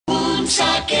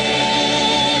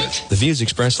Nantucket. The views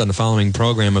expressed on the following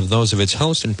program of those of its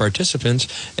hosts and participants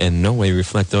in no way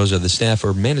reflect those of the staff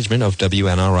or management of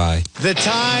WNRI. The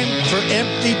time for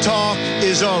empty talk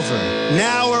is over.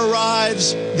 Now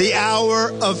arrives the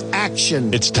hour of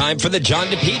action. It's time for the John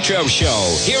DePietro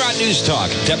Show here on News Talk,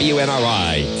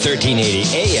 WNRI,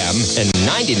 1380 AM and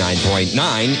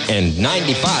 99.9 and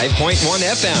 95.1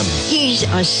 FM. He's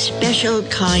a special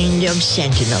kind of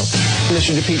sentinel.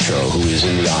 Mr. DePietro, who is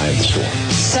in the eye of the storm.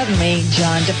 Suddenly,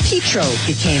 John DePietro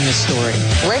became the story.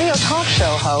 Radio talk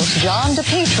show host John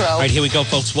DePietro. All right, here we go,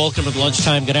 folks. Welcome to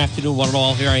lunchtime. Good afternoon, one and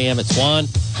all. Here I am. It's Juan.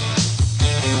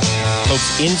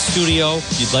 Folks, in studio,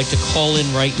 if you'd like to call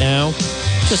in right now,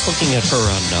 just looking at her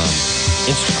on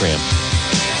Instagram.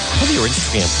 One of your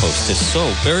Instagram posts is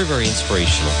so very, very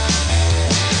inspirational.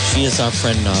 She is our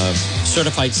friend,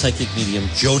 certified psychic medium,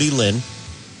 Jody Lynn.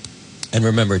 And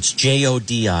remember, it's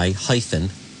JODI-LYNN.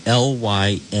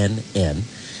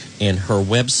 And her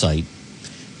website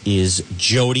is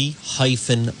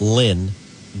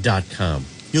jody-lynn.com.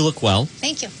 You look well.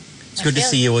 Thank you. It's good to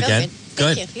see you again.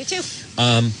 Good. Thank you. You too.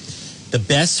 The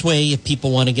best way, if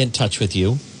people want to get in touch with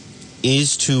you,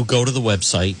 is to go to the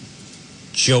website,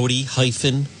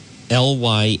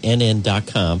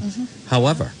 jody-lynn.com. Mm-hmm.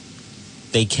 However,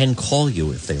 they can call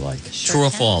you if they like. Sure True or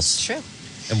can. false? True.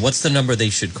 And what's the number they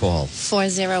should call?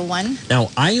 401. Now,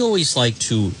 I always like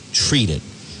to treat it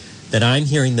that I'm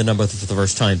hearing the number for the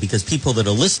first time because people that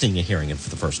are listening are hearing it for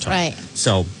the first time. Right.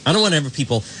 So I don't want to ever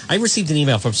people. I received an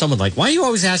email from someone like, why are you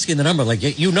always asking the number? Like,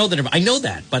 you know the number. I know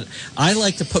that, but I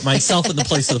like to put myself in the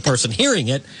place of the person hearing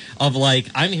it of like,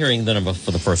 I'm hearing the number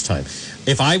for the first time.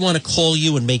 If I want to call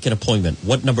you and make an appointment,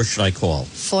 what number should I call?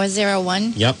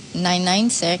 401. Yep.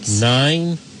 996.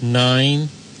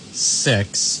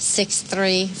 996.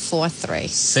 6343.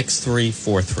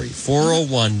 6343.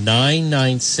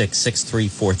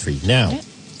 401-996-6343. Now,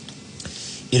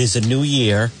 It is a new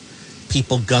year.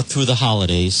 People got through the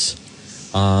holidays.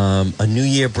 A new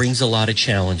year brings a lot of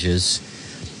challenges.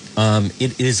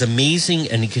 It is amazing,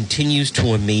 and it continues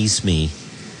to amaze me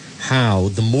how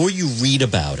the more you read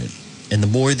about it and the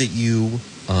more that you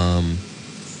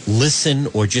listen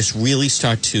or just really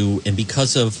start to, and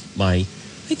because of I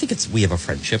think we have a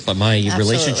friendship, but my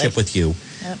relationship with you,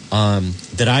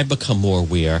 that I've become more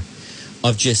aware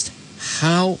of just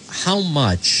how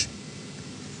much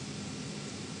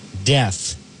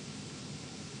death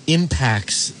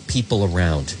impacts people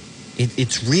around.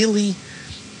 It's really,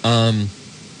 I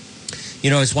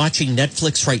was watching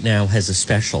Netflix right now has a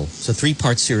special. It's a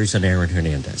 3-part series on Aaron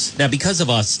Hernandez. Now, because of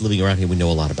us living around here, we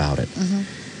know a lot about it. Mm-hmm.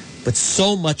 But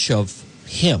so much of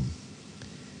him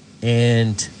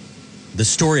and the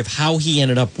story of how he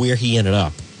ended up where he ended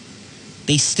up,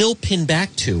 they still pin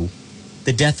back to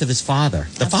the death of his father.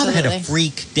 The father had a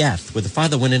freak death where the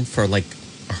father went in for like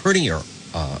a hernia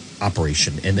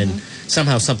operation, and then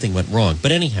somehow something went wrong.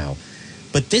 But anyhow,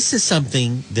 this is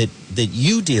something that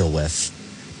you deal with,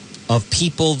 of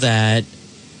people that,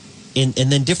 and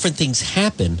then different things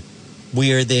happen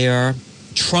where they are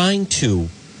trying to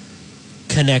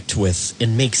connect with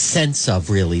and make sense of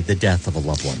really the death of a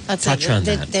loved one. Touch on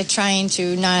that. They're trying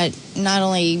to not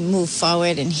only move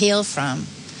forward and heal from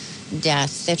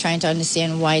death, they're trying to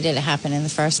understand why did it happen in the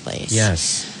first place.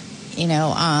 Yes.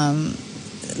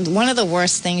 One of the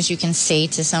worst things you can say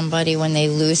to somebody when they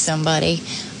lose somebody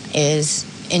is,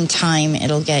 in time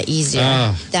it'll get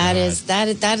easier. That is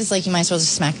like you might as well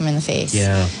just smack them in the face.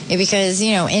 Yeah. Because,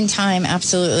 in time,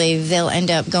 absolutely, they'll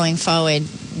end up going forward.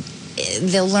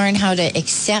 They'll learn how to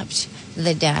accept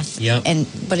the death. Yep.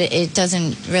 But it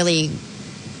doesn't really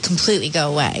completely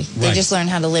go away. They just learn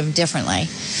how to live differently.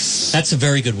 That's a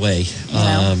very good way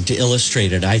to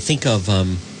illustrate it. I think of,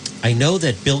 I know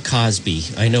that Bill Cosby,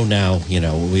 I know now,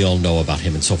 we all know about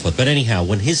him and so forth. But anyhow,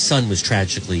 when his son was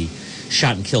tragically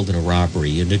shot and killed in a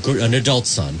robbery, an adult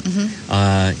son,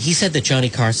 he said that Johnny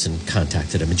Carson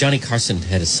contacted him. And Johnny Carson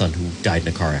had a son who died in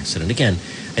a car accident. Again,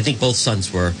 I think both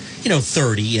sons were,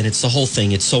 30, and it's the whole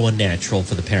thing. It's so unnatural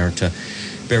for the parent to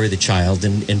bury the child.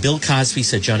 And Bill Cosby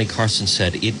said, Johnny Carson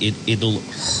said, it'll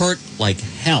hurt like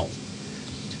hell.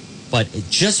 But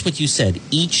just what you said,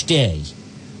 each day,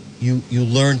 you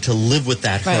learn to live with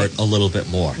that hurt a little bit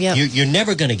more. Yep. You're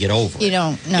never going to get over it. You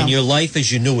don't, no. And your life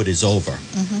as you knew it is over.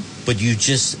 Mm-hmm. But you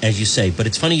just, as you say, but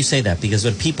it's funny you say that, because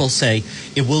when people say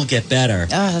it will get better.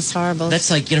 Oh, that's horrible. That's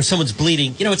like, someone's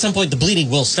bleeding. At some point the bleeding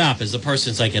will stop as the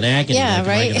person's like in agony. Yeah, like,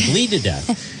 right. Am I going to bleed to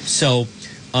death? So,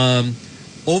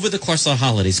 over the course of the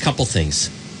holidays, couple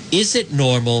things. Is it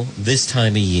normal this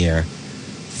time of year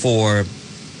for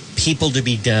people to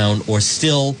be down or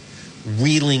still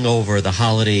reeling over the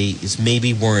holidays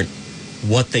maybe weren't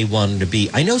what they wanted to be.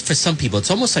 I know for some people,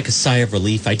 it's almost like a sigh of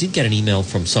relief. I did get an email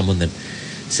from someone that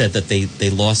said that they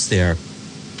lost their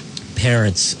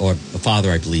parents or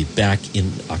father, I believe, back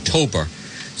in October.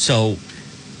 So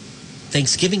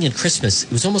Thanksgiving and Christmas,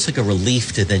 it was almost like a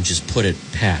relief to then just put it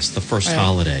past the first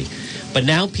holiday. But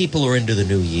now people are into the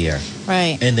new year.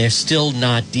 Right. And they're still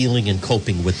not dealing and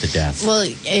coping with the death. Well,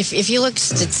 if you look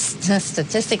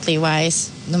statistically wise,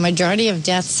 the majority of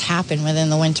deaths happen within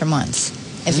the winter months.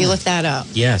 If you look that up.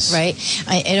 Yes. Right?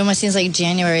 It almost seems like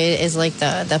January is like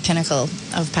the pinnacle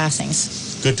of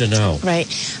passings. Good to know. Right.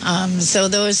 So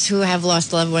those who have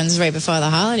lost loved ones right before the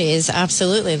holidays,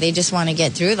 absolutely. They just want to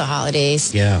get through the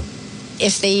holidays. Yeah.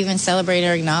 If they even celebrate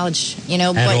or acknowledge, but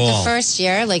the first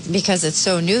year, because it's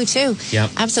so new too.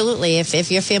 Yep. Absolutely.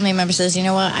 If your family member says, you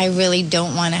know what, I really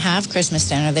don't want to have Christmas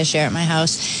dinner this year at my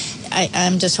house,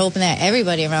 I'm just hoping that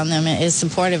everybody around them is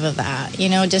supportive of that.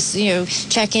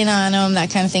 Check in on them, that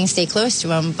kind of thing, stay close to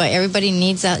them. But everybody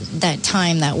needs that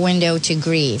time, that window to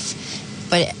grieve.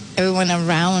 But everyone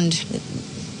around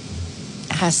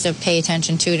has to pay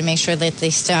attention to make sure that they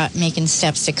start making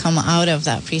steps to come out of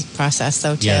that process,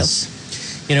 though, too. Yes.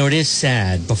 It is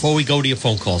sad. Before we go to your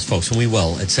phone calls, folks, and we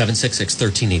will at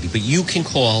 766-1380, but you can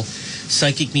call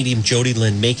psychic medium Jody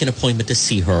Lynn, make an appointment to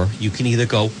see her. You can either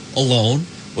go alone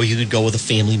or you could go with a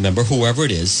family member, whoever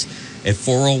it is, at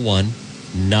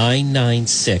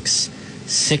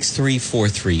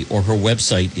 401-996-6343, or her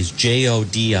website is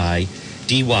Jody, Jody,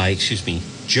 Jody, excuse me.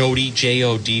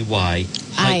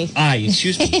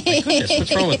 My goodness,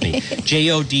 what's wrong with me?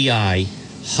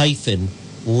 Jodi-Lynn,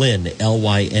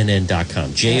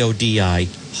 Lynn.com.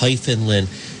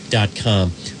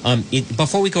 Jodi-Lynn.com.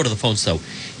 Before we go to the phones, though,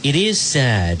 it is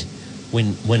sad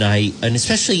when and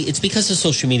especially it's because of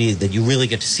social media that you really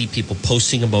get to see people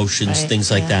posting emotions,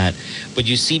 things like that. But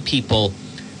you see people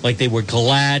like they were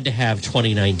glad to have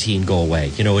 2019 go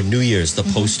away. In New Year's, the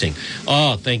posting.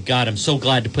 Oh, thank God. I'm so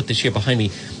glad to put this year behind me.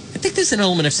 I think there's an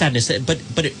element of sadness, but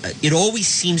it always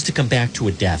seems to come back to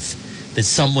a death, that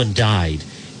someone died,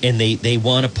 and they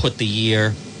want to put the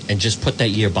year and just put that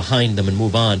year behind them and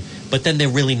move on. But then they're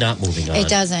really not moving on. It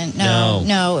doesn't. No.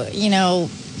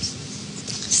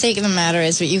 Sake of the matter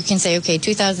is, you can say, okay,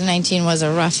 2019 was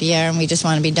a rough year and we just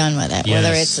want to be done with it. Yes.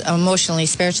 Whether it's emotionally,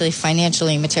 spiritually,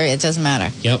 financially, material, it doesn't matter.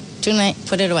 Yep. Tonight,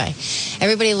 put it away.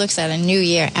 Everybody looks at a new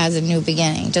year as a new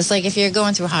beginning. Just like if you're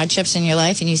going through hardships in your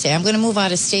life and you say, I'm going to move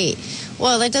out of state.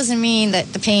 Well, that doesn't mean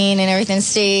that the pain and everything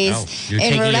stays you're in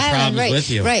taking Rhode your Island. problems with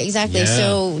you. Right, exactly. Yeah.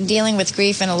 So dealing with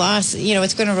grief and a loss,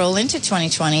 it's going to roll into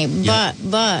 2020. Yep.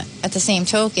 But at the same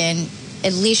token,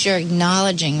 at least you're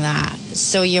acknowledging that.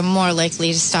 So you're more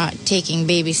likely to start taking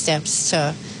baby steps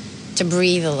to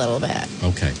breathe a little bit.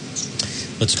 Okay.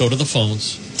 Let's go to the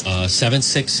phones.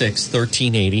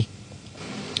 766-1380.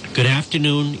 Good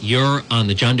afternoon. You're on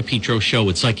the John DePietro Show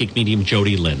with psychic medium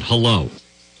Jody Lynn. Hello.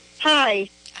 Hi.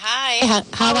 Hi.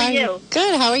 How are you?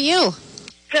 Good. How are you?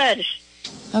 Good.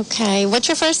 Okay. What's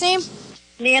your first name?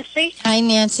 Nancy. Hi,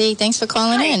 Nancy. Thanks for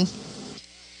calling in.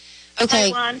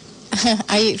 Okay. Hi, Juan.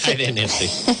 Hi there, Nancy.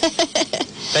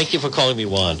 Thank you for calling me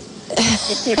Juan.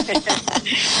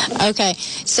 Okay,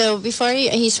 so before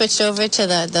he switched over to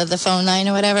the phone line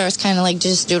or whatever, I was kind of like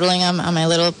just doodling on my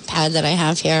little pad that I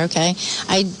have here, okay?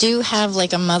 I do have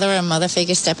like a mother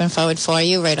figure stepping forward for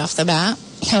you right off the bat,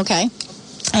 okay?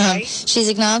 She's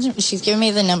acknowledged, she's given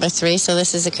me the number 3, so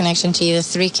this is a connection to either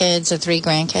 3 kids or 3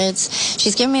 grandkids.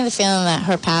 She's given me the feeling that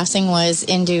her passing was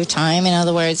in due time. In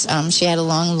other words, she had a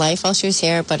long life while she was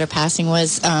here, but her passing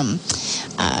was kind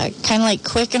of like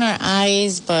quick in her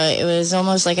eyes, but it was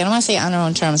almost like, I don't want to say on her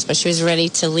own terms, but she was ready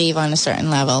to leave on a certain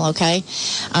level, okay?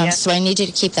 So I need you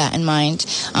to keep that in mind.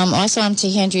 Also, I'm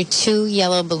to hand you 2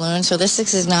 yellow balloons, so this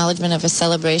is acknowledgement of a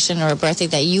celebration or a birthday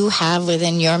that you have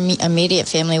within your immediate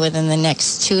family within the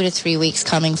next 2 to 3 weeks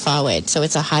coming forward. So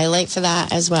it's a highlight for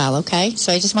that as well, okay?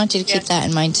 So I just want you to keep that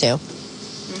in mind, too.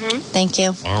 Mm-hmm. Thank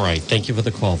you. All right. Thank you for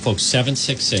the call. Folks,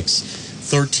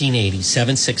 766-1380,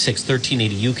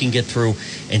 766-1380. You can get through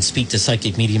and speak to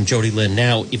psychic medium Jody Lynn.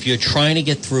 Now, if you're trying to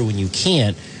get through and you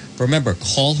can't, remember,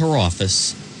 call her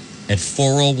office at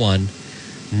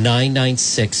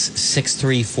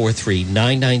 401-996-6343,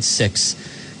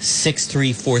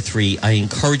 996-6343. I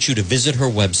encourage you to visit her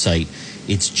website.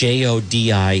 It's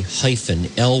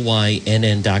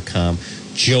Jodi-Lynn.com,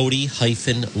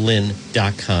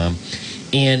 Jodi-Lynn.com.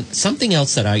 And something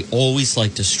else that I always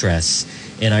like to stress,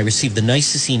 and I receive the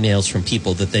nicest emails from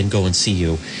people that then go and see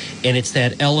you, and it's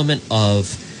that element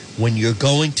of when you're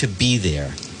going to be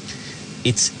there,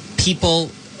 it's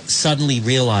people suddenly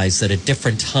realize that at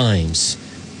different times,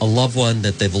 a loved one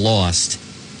that they've lost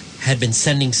had been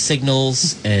sending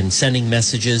signals and sending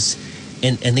messages,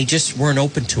 and they just weren't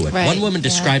open to it. Right, One woman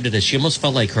described it as she almost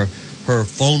felt like her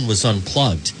phone was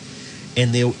unplugged,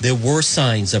 and there were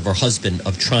signs of her husband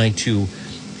of trying to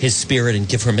his spirit and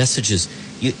give her messages.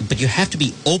 But you have to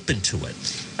be open to it.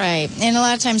 Right. And a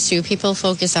lot of times, too, people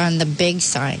focus on the big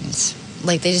signs.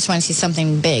 Like, they just want to see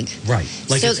something big. Right.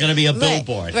 Like, it's going to be a right,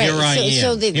 billboard. Right. Here I am.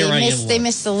 So they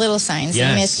miss the little signs.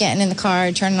 Yes. They miss getting in the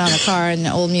car, turning on the car, and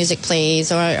the old music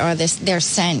plays, or their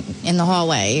scent in the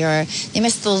hallway, or they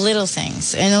miss the little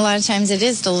things. And a lot of times it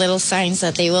is the little signs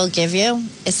that they will give you,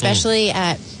 especially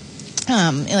at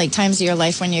like times of your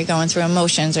life when you're going through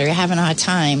emotions or you're having a hard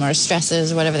time or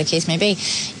stresses or whatever the case may be.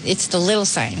 It's the little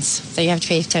signs that you have to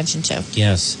pay attention to.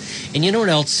 Yes. And you know what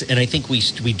else? And I think we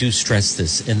do stress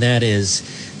this, and that is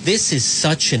this is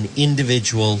such an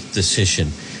individual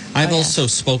decision. I've also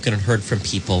spoken and heard from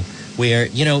people where,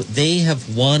 they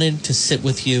have wanted to sit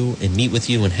with you and meet with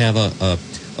you and have a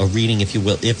reading, if you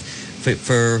will,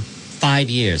 for 5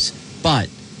 years. But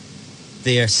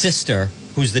their sister,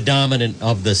 who's the dominant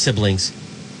of the siblings,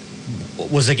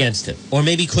 was against it, or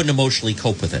maybe couldn't emotionally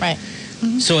cope with it. Right.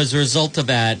 Mm-hmm. So as a result of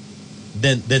that,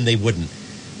 then they wouldn't.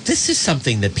 This is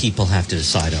something that people have to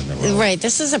decide on their own. Right.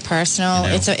 This is a personal.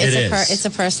 It's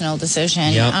a personal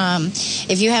decision. Yep.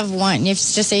 If you have one,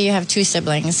 just say you have two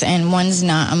siblings and one's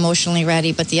not emotionally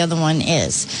ready, but the other one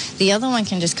is. The other one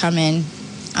can just come in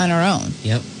on her own.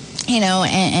 Yep.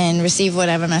 And receive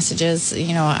whatever messages,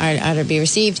 are to be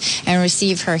received, and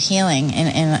receive her healing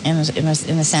in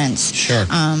a sense. Sure.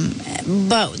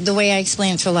 But the way I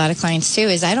explain it to a lot of clients too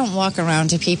is I don't walk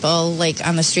around to people like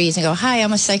on the streets and go, "Hi,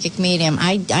 I'm a psychic medium."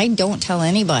 I don't tell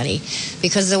anybody,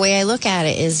 because the way I look at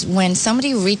it is when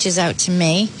somebody reaches out to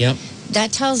me, yep,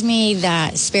 that tells me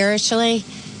that spiritually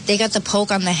they got the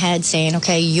poke on the head saying,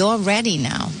 okay, you're ready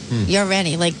now. You're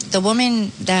ready. Like the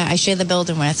woman that I share the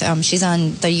building with, she's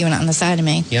on the unit on the side of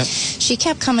me. Yep. She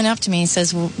kept coming up to me and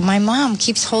says, well, my mom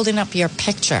keeps holding up your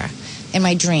picture in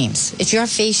my dreams. It's your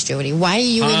face, Jody. Why are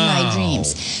you in my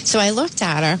dreams? So I looked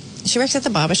at her. She works at the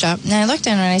barbershop. And I looked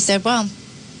at her and I said, well,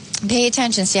 pay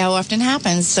attention, see how often it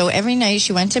happens. So every night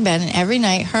she went to bed, and every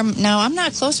night now I'm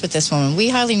not close with this woman. We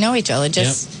hardly know each other,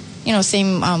 just,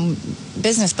 same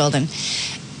business building.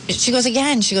 She goes,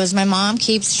 my mom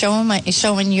keeps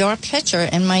showing your picture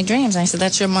in my dreams. And I said,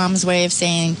 that's your mom's way of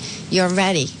saying you're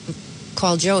ready.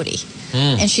 Call Jody.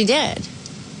 And she did.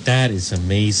 That is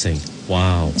amazing.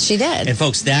 Wow. She did. And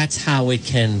folks, that's how it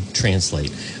can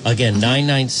translate. Again,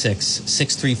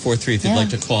 996-6343 if you'd like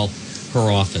to call her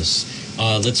office.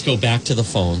 Let's go back to the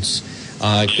phones.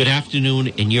 Good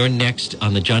afternoon, and you're next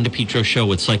on the John DePietro Show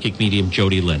with psychic medium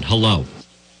Jody Lynn. Hello.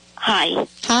 Hi.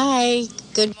 Hi.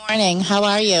 Good morning. How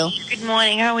are you? Good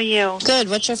morning. How are you? Good.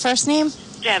 What's your first name?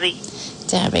 Debbie.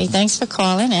 Debbie. Thanks for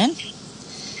calling in.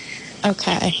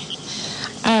 Okay.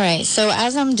 All right. So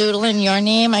as I'm doodling your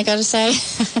name, I got to say,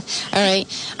 all right,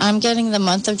 I'm getting the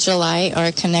month of July or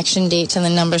a connection date to the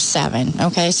number 7.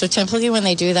 Okay. So typically when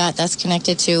they do that, that's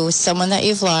connected to someone that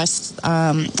you've lost,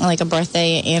 like a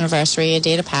birthday, anniversary, a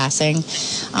date of passing.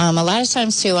 A lot of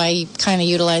times too, I kind of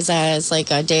utilize that as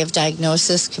like a day of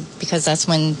diagnosis, because that's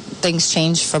when things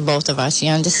change for both of us.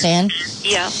 You understand?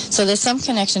 Yeah. So there's some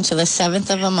connection to the 7th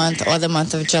of a month or the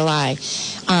month of July.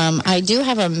 I do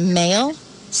have a male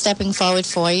stepping forward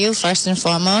for you, first and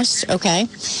foremost, okay?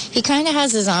 He kind of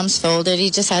has his arms folded. He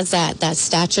just has that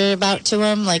stature about to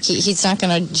him. Like, he's not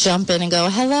going to jump in and go,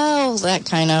 hello, that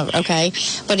kind of, okay?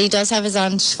 But he does have his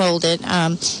arms folded.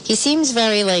 He seems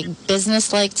very, like,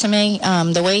 business-like to me.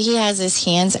 The way he has his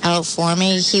hands out for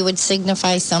me, he would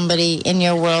signify somebody in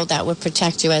your world that would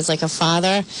protect you as, like, a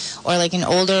father or, like, an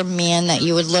older man that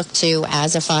you would look to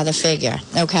as a father figure,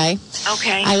 okay?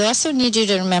 Okay. I also need you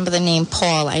to remember the name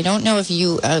Paul. I don't know if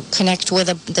you connect with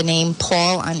the name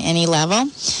Paul on any level,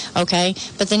 okay?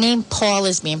 But the name Paul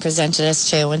is being presented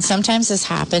as too. And sometimes this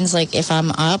happens, like if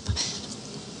I'm up,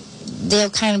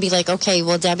 they'll kind of be like, okay,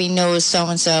 well, Debbie knows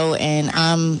so-and-so, and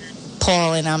I'm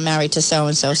Paul, and I'm married to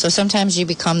so-and-so. So sometimes you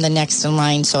become the next in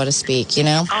line, so to speak, you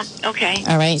know? Oh, okay.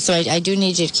 All right, so I do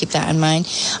need you to keep that in mind.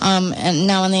 And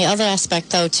now on the other aspect,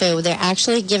 though, too, they're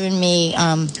actually giving me...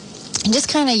 just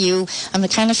kind of I'm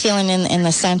kind of feeling in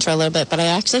the center a little bit, but I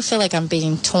actually feel like I'm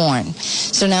being torn.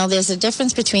 So now there's a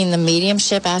difference between the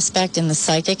mediumship aspect and the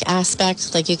psychic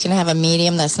aspect. Like you can have a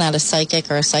medium that's not a psychic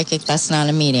or a psychic that's not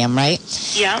a medium, right?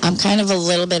 Yeah. I'm kind of a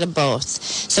little bit of both.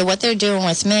 So what they're doing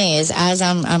with me is as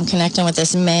I'm connecting with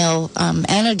this male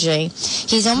energy,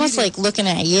 he's almost like looking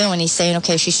at you and he's saying,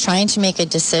 okay, she's trying to make a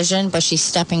decision, but she's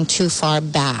stepping too far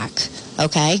back.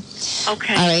 okay?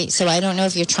 Okay. All right, so I don't know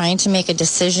if you're trying to make a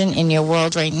decision in your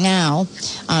world right now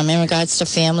in regards to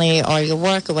family or your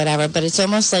work or whatever, but it's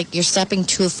almost like you're stepping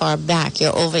too far back.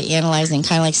 You're overanalyzing,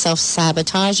 kind of like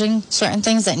self-sabotaging certain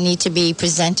things that need to be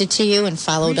presented to you and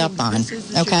followed up on,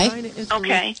 okay? Okay. All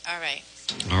right.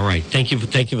 All right. Thank you for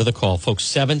the call, folks.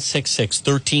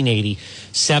 766-1380,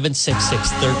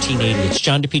 766-1380. It's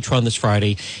John DePietro on this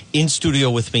Friday. In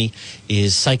studio with me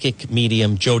is psychic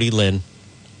medium Jody Lynn.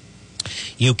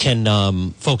 You can,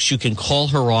 folks, you can call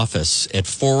her office at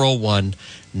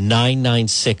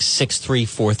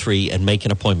 401-996-6343 and make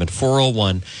an appointment.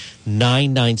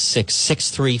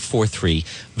 401-996-6343.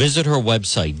 Visit her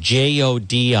website,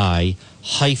 jodi-lynn.com.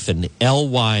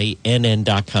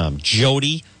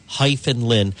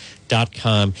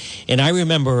 Jody-lynn.com. And I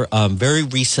remember very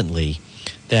recently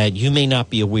that you may not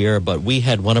be aware, but we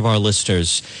had one of our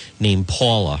listeners named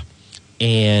Paula.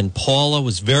 And Paula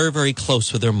was very, very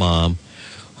close with her mom.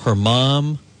 Her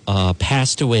mom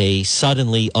passed away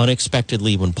suddenly,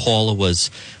 unexpectedly, when Paula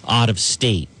was out of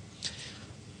state.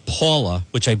 Paula,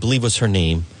 which I believe was her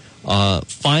name,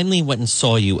 finally went and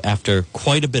saw you after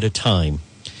quite a bit of time.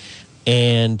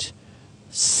 And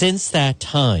since that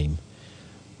time,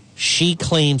 she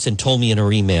claims and told me in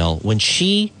her email, when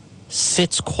she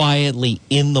sits quietly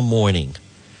in the morning,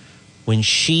 when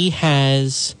she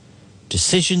has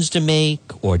decisions to make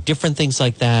or different things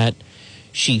like that,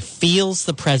 she feels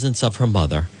the presence of her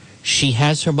mother. She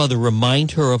has her mother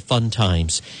remind her of fun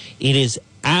times. It is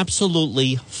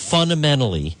absolutely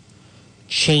fundamentally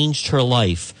changed her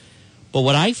life. But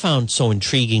what I found so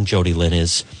intriguing, Jody Lynn,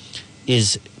 is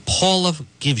Paula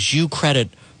gives you credit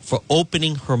for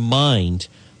opening her mind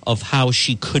of how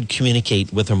she could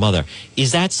communicate with her mother.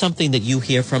 Is that something that you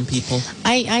hear from people?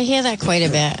 I hear that quite a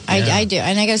bit. I do.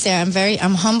 And I got to say,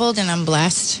 I'm humbled and I'm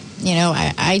blessed. You know,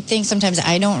 I think sometimes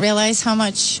I don't realize how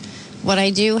much what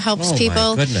I do helps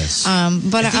people. My goodness.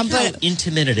 But how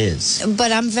intimate it is.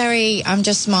 But I'm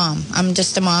just mom. I'm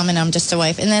just a mom and I'm just a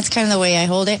wife. And that's kind of the way I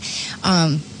hold it.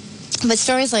 But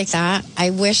stories like that, I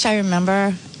wish I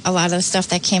remember a lot of the stuff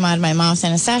that came out of my mouth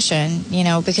in a session, you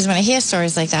know, because when I hear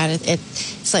stories like that,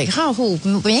 it's like, oh, who,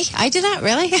 me? I did that,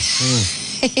 really? You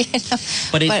know?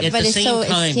 But at the same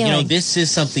time, you know, this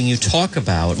is something you talk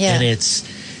about, and it's,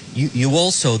 you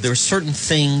also, there are certain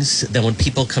things that when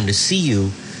people come to see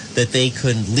you that they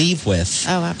can leave with.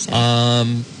 Oh,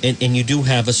 absolutely. And you do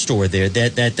have a store there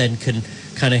that then can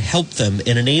kind of help them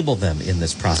and enable them in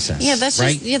this process. Yeah, that's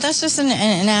right? That's just an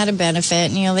added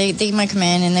benefit. You know, they might come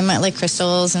in and they might like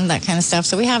crystals and that kind of stuff.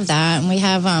 So we have that, and we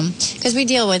have because we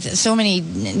deal with so many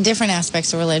different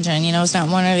aspects of religion. You know, it's not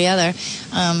one or the other.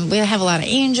 We have a lot of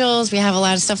angels. We have a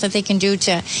lot of stuff that they can do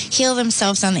to heal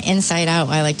themselves on the inside out.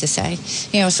 I like to say,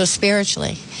 you know, so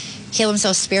spiritually. Heal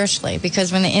themselves spiritually,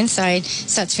 because when the inside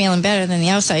starts feeling better, then the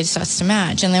outside starts to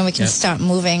match, and then we can start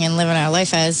moving and living our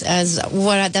life as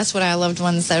what. That's what our loved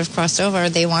ones that have crossed over,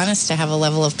 they want us to have a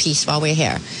level of peace while we're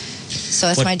here. So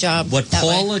that's my job. What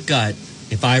Paula got,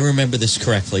 if I remember this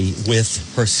correctly,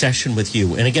 with her session with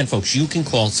you, and again, folks, you can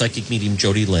call psychic medium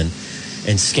Jody Lynn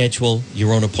and schedule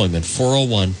your own appointment,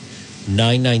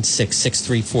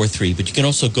 401-996-6343, but you can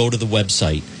also go to the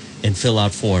website and fill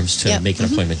out forms to make an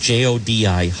appointment.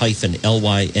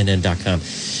 JODI-LYNN.com.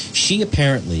 She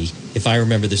apparently, if I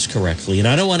remember this correctly, and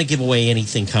I don't want to give away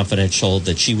anything confidential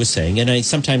that she was saying, and I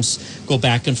sometimes go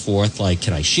back and forth, like,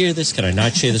 can I share this? Can I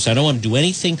not share this? I don't want to do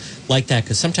anything like that,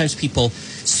 because sometimes people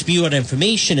spew out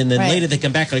information, and then later they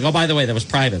come back like, oh, by the way, that was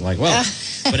private. Like, well,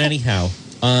 but anyhow,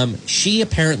 she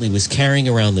apparently was carrying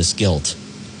around this guilt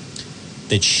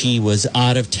that she was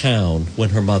out of town when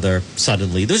her mother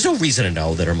suddenly, there's no reason to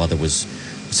know that her mother was,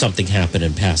 something happened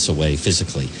and passed away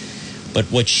physically. But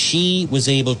what she was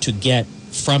able to get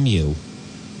from you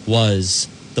was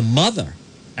the mother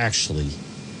actually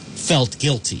felt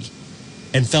guilty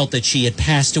and felt that she had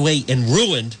passed away and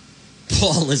ruined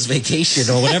Paula's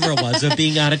vacation or whatever it was of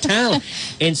being out of town.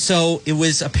 And so it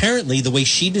was apparently the way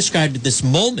she described it, this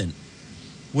moment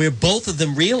where both of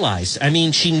them realized, I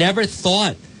mean, she never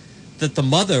thought that the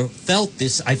mother felt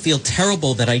this. I feel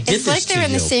terrible that I did this to you. It's like they're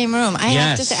in the same room. I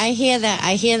have to say, I hear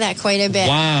that quite a bit.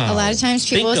 Wow. A lot of times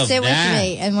people will sit with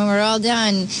me, and when we're all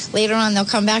done, later on they'll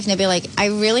come back and they'll be like, I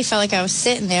really felt like I was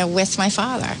sitting there with my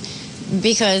father.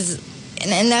 Because,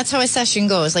 and that's how a session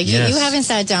goes. Like, you haven't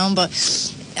sat down, but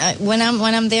when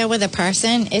I'm there with a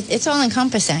person, it's all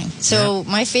encompassing. So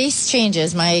my face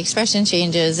changes, my expression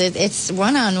changes. It's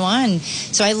one-on-one.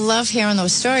 So I love hearing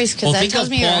those stories because that tells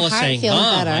me your heart feels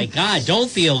better. Oh my God, don't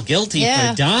feel guilty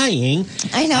for dying.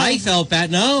 I know. I felt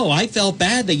bad. No, I felt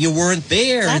bad that you weren't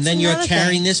there, and then you're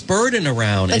carrying this burden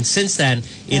around. And since then,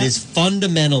 it has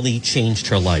fundamentally changed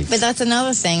her life. But that's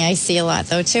another thing I see a lot,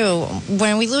 though, too.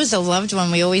 When we lose a loved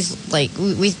one, we always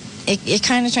it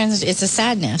kind of turns. It's a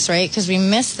sadness, right? Because we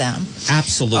miss them.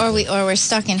 Absolutely. Or we're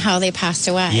stuck in how they passed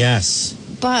away. Yes.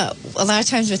 But a lot of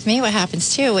times with me, what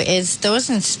happens too is those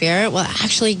in spirit will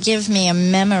actually give me a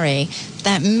memory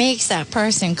that makes that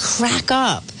person crack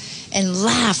up and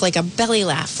laugh, like a belly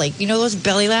laugh, like those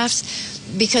belly laughs.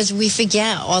 Because we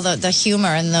forget all the humor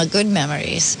and the good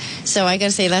memories. So I got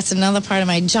to say that's another part of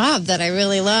my job that I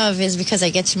really love is because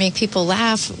I get to make people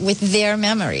laugh with their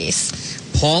memories.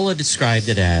 Paula described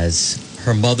it as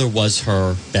her mother was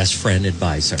her best friend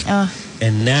advisor.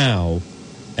 And now,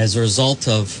 as a result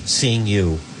of seeing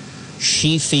you,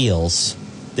 she feels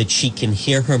that she can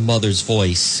hear her mother's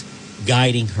voice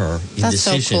guiding her in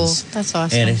decisions. So cool. That's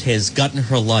awesome. And it has gotten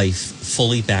her life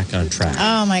fully back on track.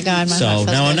 Oh, my God. So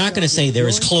now I'm not going to say they're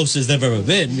as close as they've ever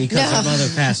been because her mother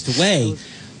passed away,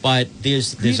 but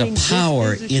there's a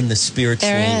power in the spiritual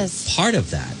part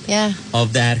of that. Yeah.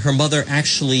 Of that her mother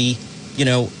actually,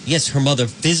 yes, her mother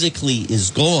physically is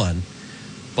gone,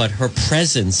 but her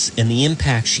presence and the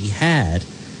impact she had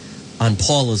on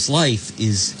Paula's life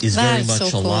is very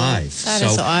much alive. That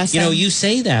is so awesome. You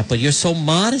say that, but you're so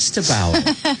modest about it.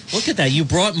 Look at that. You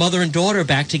brought mother and daughter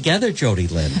back together, Jody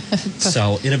Lynn.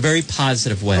 So in a very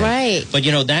positive way. Right. But,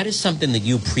 that is something that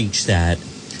you preach, that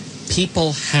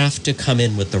people have to come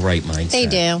in with the right mindset. They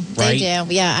do. Right? They do.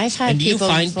 Yeah, I've had people. And do you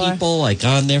find people like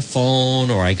on their phone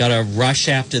or I got to rush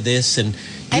after this and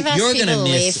you're going to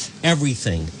miss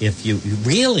everything if you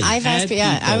really I've asked people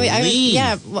leave.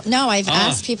 I've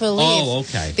asked people to leave. Oh,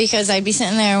 okay. Because I'd be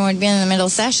sitting there and we'd be in the middle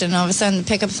of session and all of a sudden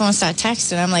pick up the phone and start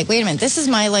texting. I'm like, wait a minute, this is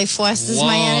my life force, this is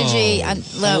my energy.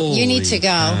 You need to go.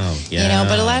 Yeah.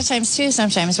 But a lot of times too,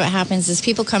 sometimes what happens is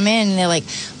people come in and they're like,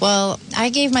 well,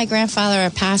 I gave my grandfather a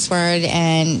password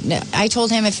and I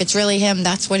told him if it's really him,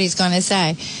 that's what he's going to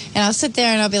say. And I'll sit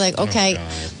there and I'll be like, okay.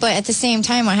 But at the same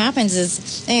time, what happens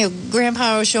is,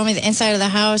 Grandpa will show me the inside of the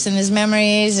house and his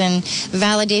memories and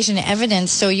validation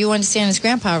evidence so you understand it's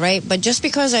Grandpa, right? But just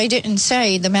because I didn't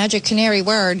say the magic canary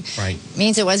word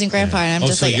means it wasn't Grandpa. And I'm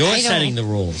just like, you're setting the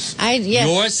rules.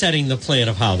 You're setting the plan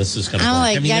of how this is going to work.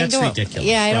 Like, that's ridiculous.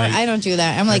 Yeah, I don't do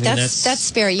that. I'm like, that's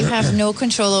spirit. You have no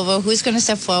control over who's going to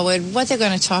step forward, what they're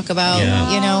going to talk about,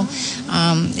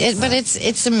 but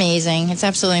it's amazing. It's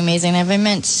absolutely amazing. I've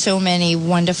met so many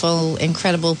wonderful,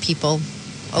 incredible people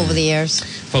over the years.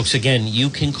 Folks, again, you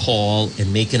can call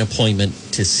and make an appointment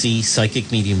to see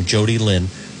psychic medium Jody Lynn,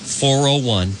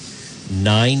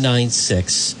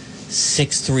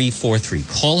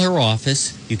 401-996-6343. Call her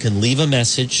office. You can leave a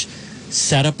message,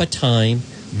 set up a time,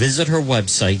 visit her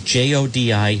website,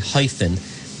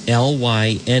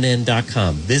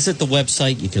 jodi-lynn.com. Visit the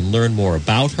website. You can learn more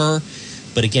about her.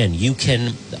 But again,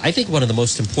 I think one of the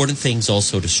most important things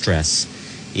also to stress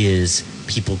is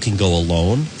people can go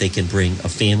alone. They can bring a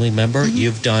family member. Mm-hmm.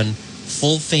 You've done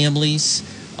full families.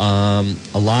 A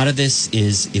lot of this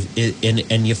is,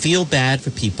 and you feel bad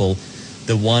for people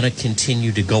that want to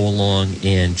continue to go along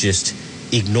and just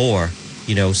ignore,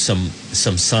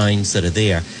 some signs that are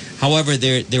there. However,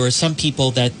 there are some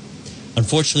people that,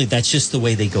 unfortunately, that's just the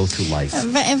way they go through life.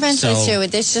 Eventually, too,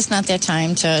 it's just not their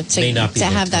time to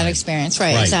have that experience.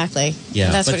 Right, exactly.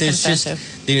 Yeah, that's but what it comes down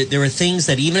to. There are things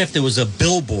that even if there was a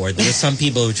billboard, there are some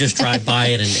people who just drive by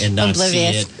it and not see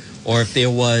it. Or if there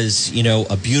was,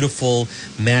 a beautiful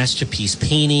masterpiece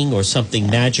painting or something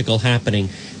magical happening,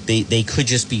 they could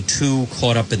just be too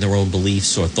caught up in their own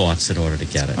beliefs or thoughts in order to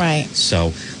get it. Right.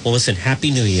 So, well, listen,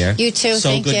 Happy New Year. You too.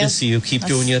 So good to see you. Keep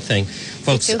doing your thing.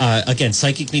 Folks, again,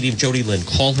 psychic medium Jody Lynn,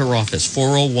 call her office,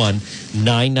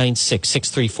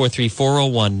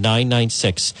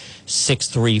 401-996-6343,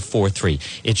 401-996-6343.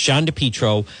 It's John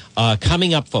DePietro.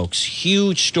 Coming up, folks,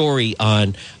 huge story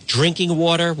on drinking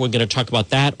water. We're going to talk about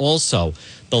that also.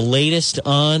 The latest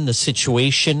on the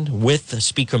situation with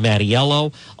Speaker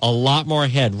Mattiello. A lot more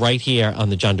ahead right here on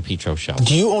the John DePietro Show.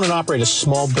 Do you own and operate a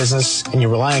small business and you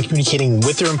rely on communicating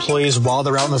with your employees while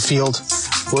they're out in the field?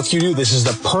 Well, if you do, this is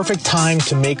the perfect time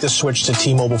to make the switch to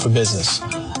T-Mobile for Business.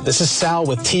 This is Sal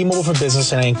with T-Mobile for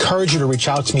Business, and I encourage you to reach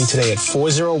out to me today at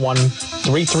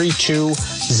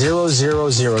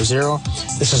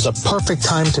 401-332-0000. This is the perfect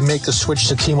time to make the switch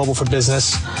to T-Mobile for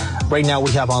Business. Right now,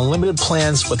 we have unlimited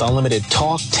plans with unlimited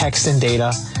talk, text, and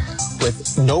data.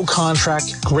 with no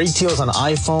contract, great deals on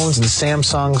iPhones and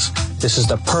Samsungs. This is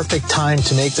the perfect time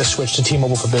to make the switch to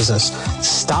T-Mobile for Business.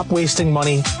 Stop wasting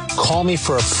money. Call me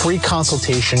for a free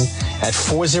consultation at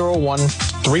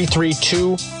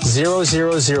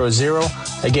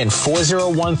 401-332-0000. Again,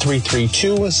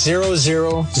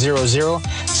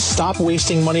 401-332-0000. Stop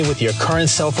wasting money with your current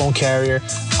cell phone carrier.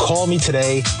 Call me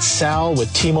today, Sal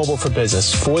with T-Mobile for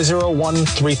Business,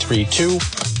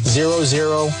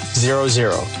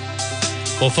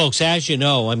 401-332-0000. Well, folks, as you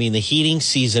know, the heating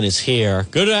season is here.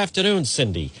 Good afternoon,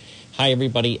 Cindy. Hi,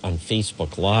 everybody on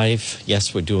Facebook Live.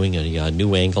 Yes, we're doing a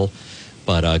new angle,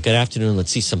 but good afternoon.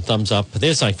 Let's see some thumbs up.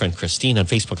 There's my friend Christine on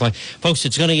Facebook Live. Folks,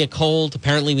 it's going to get cold.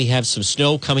 Apparently, we have some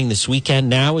snow coming this weekend.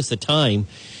 Now is the time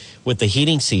with the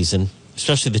heating season,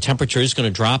 especially the temperature is going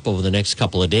to drop over the next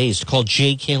couple of days, to call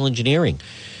JKL Engineering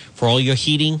for all your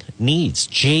heating needs.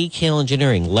 JKL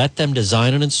Engineering, let them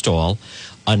design and install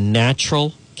a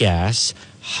natural gas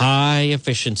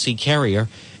high-efficiency carrier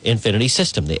Infinity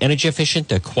system. They're energy efficient,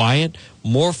 they're quiet,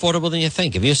 more affordable than you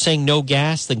think. If you're saying no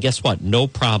gas, then guess what? No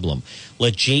problem.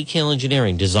 Let JKL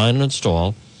Engineering design and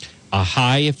install a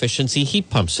high-efficiency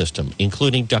heat pump system,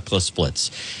 including ductless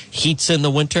splits. Heats in the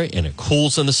winter and it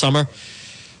cools in the summer.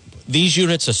 These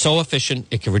units are so efficient,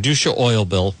 it can reduce your oil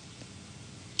bill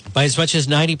by as much as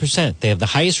 90%. They have the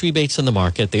highest rebates in the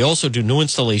market. They also do new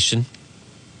installation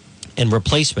and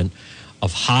replacement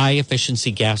of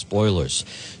high-efficiency gas boilers.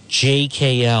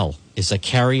 JKL is a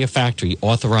Carrier Factory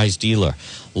authorized dealer,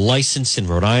 licensed in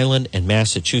Rhode Island and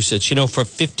Massachusetts. For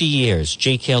 50 years,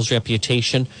 JKL's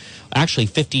reputation, actually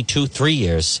 3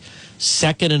 years,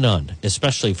 second to none,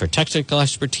 especially for technical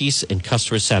expertise and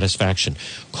customer satisfaction.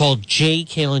 Call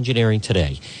JKL Engineering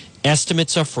today.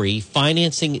 Estimates are free.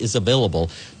 Financing is available.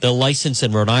 They're licensed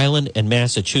in Rhode Island and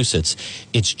Massachusetts.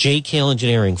 It's JKL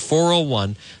Engineering,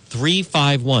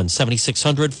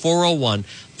 401-351-7600,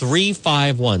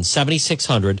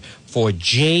 401-351-7600 for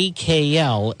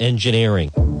JKL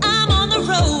Engineering. I'm on the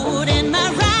road and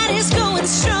my ride is going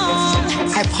strong.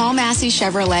 At Paul Massey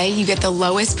Chevrolet, you get the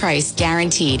lowest price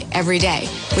guaranteed every day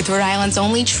with Rhode Island's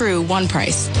only true one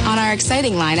price on our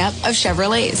exciting lineup of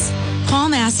Chevrolets. Paul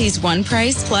Massey's one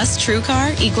price plus True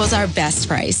Car equals our best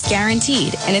price,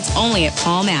 guaranteed, and it's only at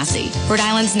Paul Massey, Rhode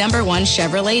Island's #1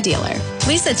 Chevrolet dealer.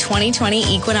 Lease a 2020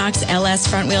 Equinox LS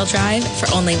front-wheel drive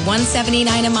for only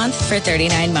 $179 a month for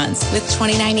 39 months with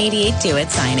 $29.88 due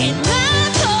at signing.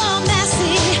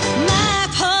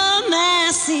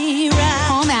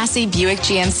 Paul Massey Buick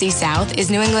GMC South is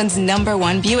New England's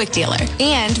 #1 Buick dealer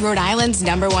and Rhode Island's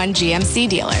 #1 GMC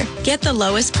dealer. Get the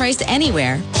lowest price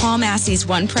anywhere. Paul Massey's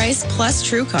one price plus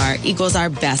True Car equals our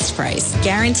best price,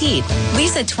 guaranteed.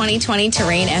 Lease a 2020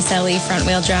 Terrain SLE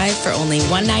front-wheel drive for only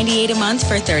 $198 a month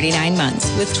for 39 months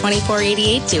with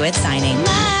 $24.88 due at signing.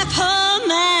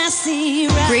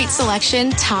 Great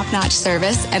selection, top-notch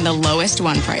service, and the lowest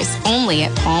one price, only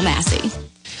at Paul Massey.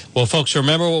 Well, folks,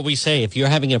 remember what we say. If you're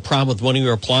having a problem with one of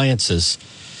your appliances,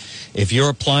 if your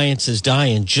appliance is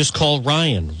dying, just call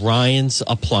Ryan. Ryan's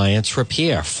Appliance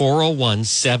Repair,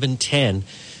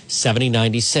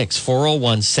 401-710-7096.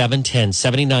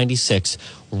 401-710-7096.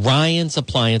 Ryan's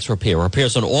Appliance Repair.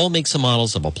 Repairs on all makes and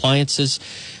models of appliances.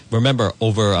 Remember,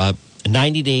 over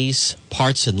 90 days,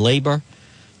 parts and labor.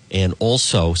 And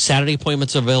also, Saturday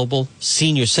appointments available,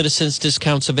 senior citizens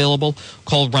discounts available.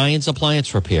 Call Ryan's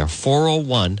Appliance Repair,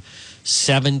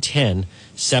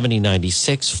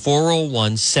 401-710-7096,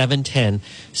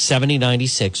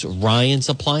 401-710-7096, Ryan's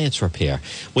Appliance Repair.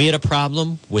 We had a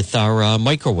problem with our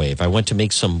microwave. I went to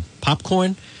make some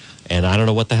popcorn, and I don't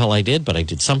know what the hell I did, but I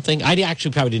did something. I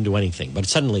actually probably didn't do anything, but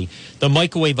suddenly the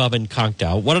microwave oven conked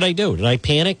out. What did I do? Did I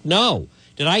panic? No.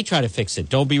 Did I try to fix it?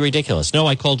 Don't be ridiculous. No,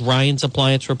 I called Ryan's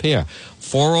Appliance Repair.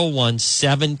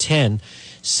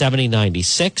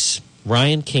 401-710-7096.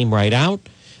 Ryan came right out.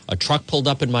 A truck pulled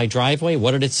up in my driveway.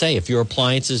 What did it say? If your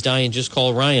appliance is dying, just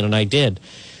call Ryan. And I did.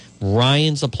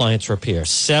 Ryan's Appliance Repair.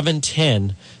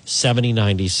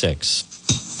 710-7096.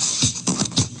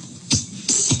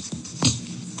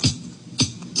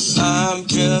 I'm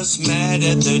just mad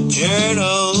at the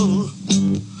Journal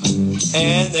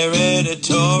and their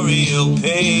editorial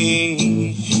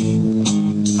page.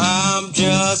 I'm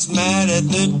just mad at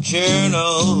the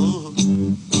Journal,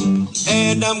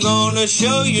 and I'm gonna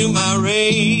show you my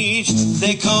rage.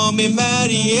 They call me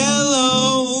Matty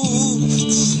Yellow.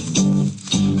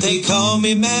 They call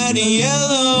me Matty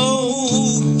Yellow.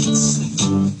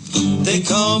 They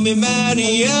call me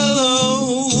Matty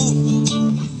Yellow.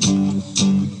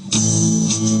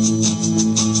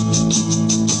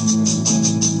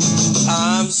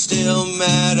 I'm still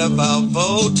mad about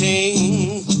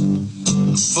voting.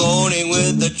 voting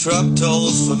with the truck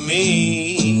tolls for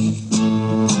me.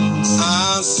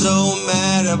 I'm so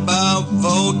mad about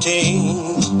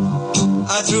voting.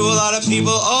 I threw a lot of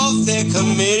people off their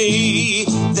committee.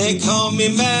 They call me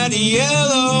Matty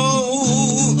Yellow.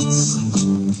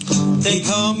 They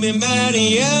call me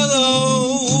Matty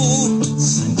Yellow.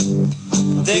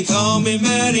 They call me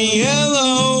Matty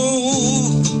Yellow.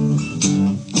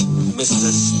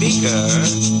 Mr. Speaker,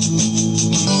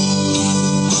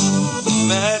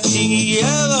 Matty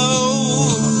Yellow.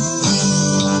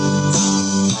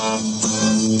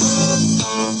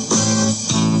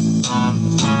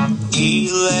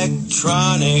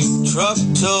 Electronic truck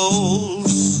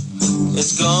tolls,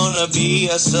 it's gonna be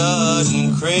a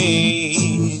sudden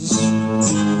craze.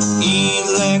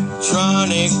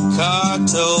 Electronic car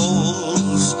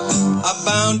tolls are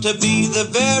bound to be the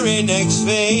very next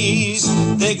phase.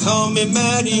 They call me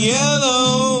Matty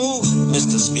Yellow,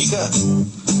 Mr. Speaker.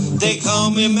 They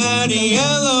call me Matty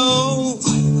Yellow.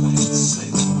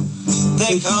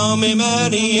 They call me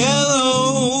Matty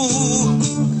Yellow.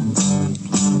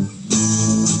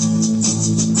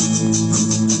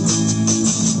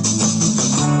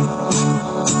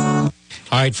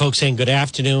 All right, folks, saying good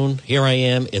afternoon. Here I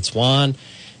am. It's Juan.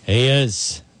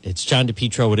 It's John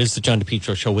DePietro. It is the John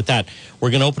DePietro Show. With that, we're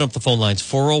going to open up the phone lines,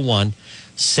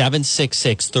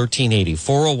 401-766-1380.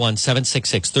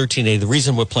 401-766-1380. The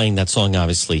reason we're playing that song,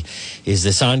 obviously, is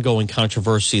this ongoing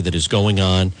controversy that is going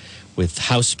on with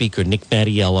House Speaker Nick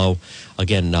Mattiello.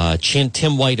 Again,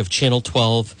 Tim White of Channel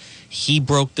 12, he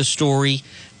broke the story.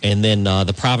 And then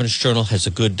the Providence Journal has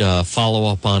a good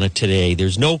follow-up on it today.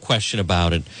 There's no question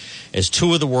about it. As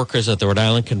two of the workers at the Rhode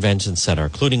Island Convention Center,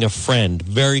 including a friend,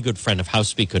 very good friend of House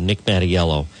Speaker Nick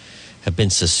Mattiello, have been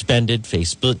suspended,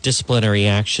 face disciplinary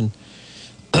action.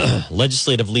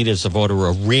 Legislative leaders have ordered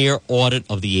a rare audit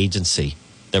of the agency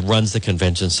that runs the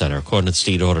convention center, according to the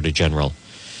State Auditor General.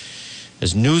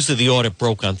 As news of the audit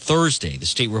broke on Thursday, the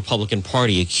state Republican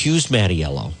Party accused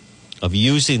Mattiello of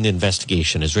using the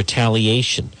investigation as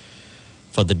retaliation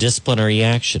for the disciplinary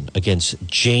action against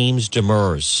James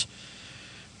Demers,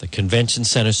 the convention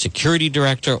center security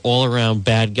director, all-around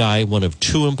bad guy, one of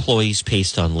two employees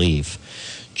placed on leave.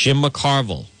 Jim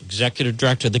McCarville, executive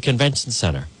director of the convention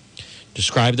center,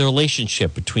 described the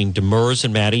relationship between Demers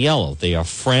and Mattiello. They are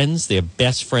friends. They're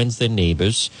best friends. They're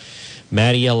neighbors.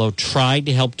 Mattiello tried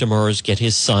to help Demers get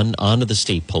his son onto the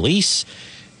state police,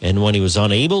 and when he was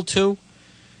unable to,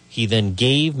 he then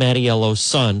gave Mattiello's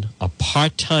son a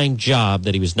part-time job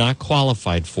that he was not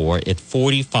qualified for at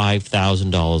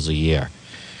 $45,000 a year.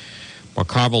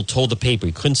 McCarville told the paper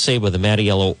he couldn't say whether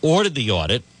Mattiello ordered the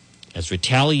audit as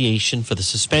retaliation for the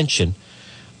suspension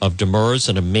of Demers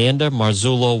and Amanda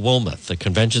Marzullo-Wilmoth, the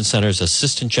convention center's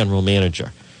assistant general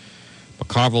manager.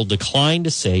 McCarville declined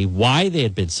to say why they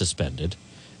had been suspended,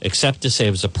 except to say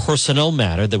it was a personnel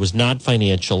matter that was not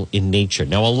financial in nature.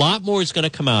 Now, a lot more is going to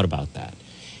come out about that.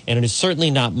 And it is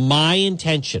certainly not my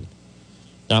intention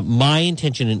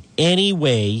in any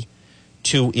way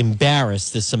to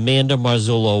embarrass this Amanda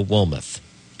Marzullo-Wilmoth.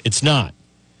 It's not.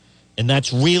 And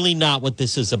that's really not what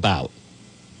this is about.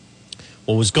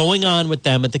 What was going on with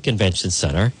them at the convention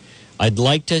center, I'd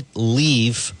like to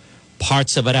leave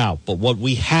parts of it out. But what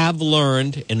we have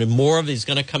learned, and more of it is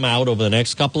going to come out over the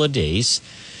next couple of days,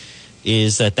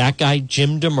 is that guy,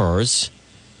 Jim Demers,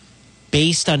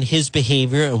 based on his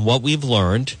behavior and what we've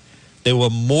learned, it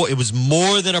was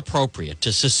more than appropriate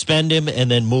to suspend him and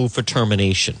then move for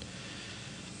termination.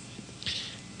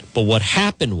 But what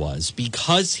happened was,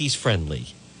 because he's friendly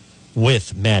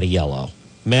with Mattiello,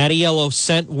 Mattiello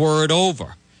sent word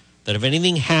over that if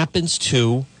anything happens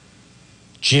to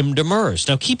Jim Demers.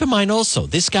 Now, keep in mind also,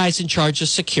 this guy's in charge of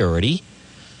security,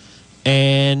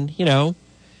 and,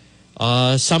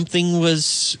 something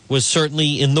was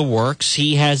certainly in the works.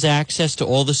 He has access to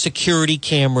all the security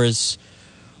cameras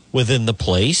within the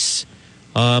place.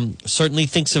 Certainly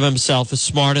thinks of himself as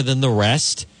smarter than the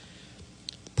rest.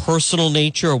 Personal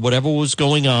nature or whatever was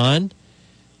going on,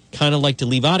 kind of like to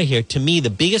leave out of here. To me,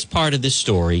 the biggest part of this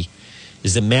story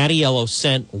is that Mattiello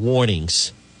sent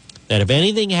warnings that if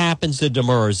anything happens to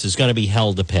Demers, there's going to be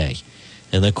hell to pay.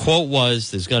 And the quote was,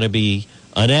 there's going to be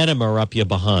an enema up your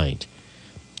behind.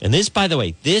 And this, by the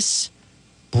way, this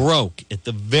broke at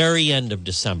the very end of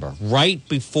December, right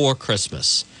before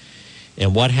Christmas.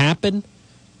 And what happened?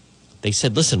 They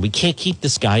said, listen, we can't keep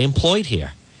this guy employed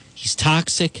here. He's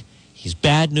toxic. He's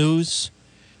bad news.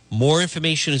 More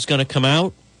information is going to come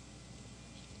out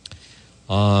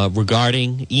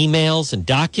regarding emails and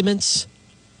documents.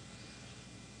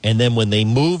 And then when they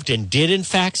moved and did, in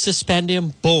fact, suspend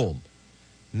him, boom.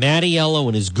 Mattiello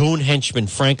and his goon henchman,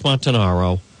 Frank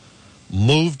Montanaro,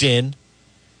 moved in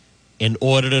and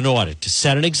ordered an audit to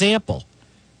set an example.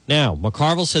 Now,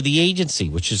 McCarville said the agency,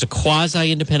 which is a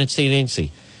quasi-independent state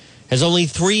agency, has only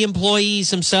 3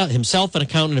 employees, himself, an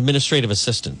accountant, and administrative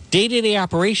assistant. Day-to-day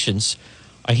operations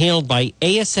are handled by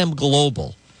ASM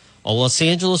Global, a Los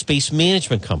Angeles-based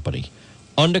management company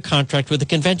under contract with the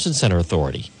Convention Center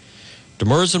Authority.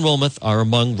 Demers and Wilmoth are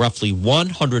among roughly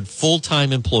 100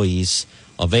 full-time employees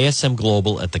of ASM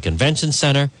Global at the Convention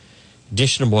Center, in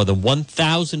addition to more than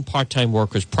 1,000 part-time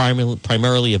workers,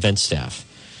 primarily event staff.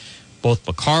 Both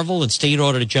McCarville and State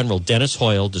Auditor General Dennis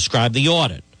Hoyle described the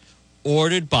audit,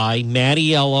 ordered by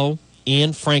Mattiello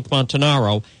and Frank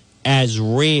Montanaro, as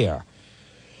rare.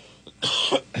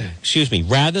 Excuse me.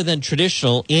 Rather than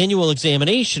traditional annual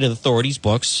examination of the authority's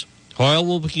books, Hoyle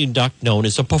will conduct known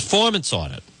as a performance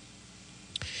audit,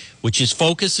 which his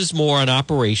focus is more on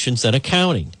operations than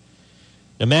accounting.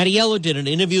 Now, Mattiello did an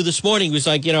interview this morning. He was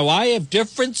like, I have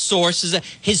different sources.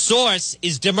 His source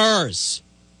is Demers.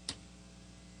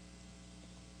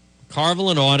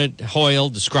 McCarville and Hoyle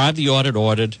described the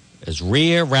audit as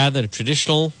rare rather than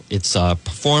traditional. It's a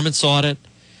performance audit.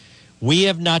 We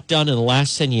have not done in the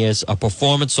last 10 years a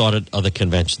performance audit of the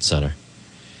Convention Center.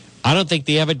 I don't think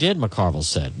they ever did, McCarville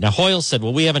said. Now, Hoyle said,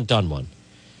 we haven't done one.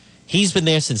 He's been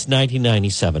there since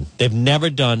 1997. They've never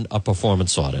done a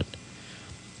performance audit.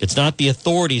 It's not the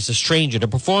authorities a stranger to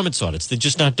performance audits. They're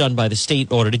just not done by the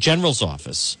State Auditor General's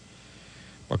office.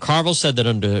 McCarville said that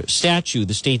under statute,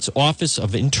 the state's Office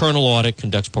of Internal Audit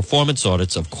conducts performance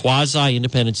audits of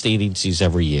quasi-independent state agencies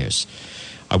every year.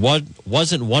 I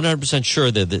wasn't 100% sure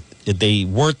that they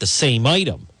weren't the same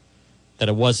item that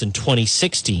it was in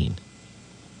 2016.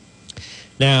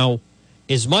 Now,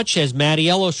 as much as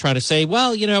Mattiello's trying to say,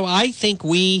 I think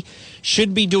we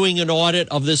should be doing an audit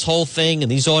of this whole thing,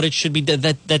 and these audits should be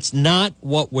that's not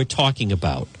what we're talking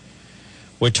about.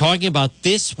 We're talking about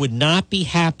this would not be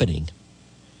happening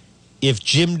if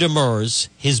Jim Demers,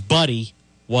 his buddy,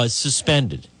 was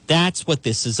suspended. That's what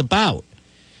this is about.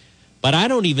 But I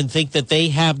don't even think that they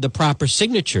have the proper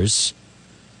signatures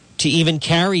to even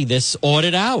carry this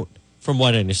audit out, from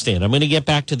what I understand. I'm going to get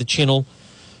back to the Channel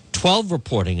 12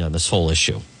 reporting on this whole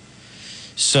issue.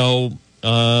 So,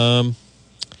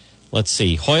 let's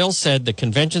see. Hoyle said the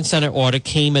Convention Center audit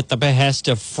came at the behest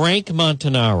of Frank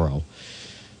Montanaro,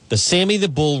 the Sammy the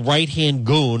Bull right-hand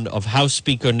goon of House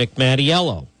Speaker Nick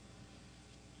Mattiello.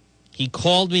 He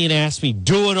called me and asked me,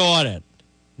 do an audit.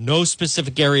 No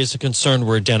specific areas of concern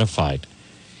were identified.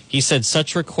 He said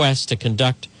such requests to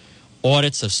conduct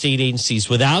audits of state agencies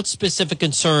without specific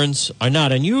concerns are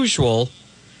not unusual,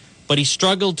 but he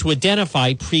struggled to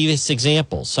identify previous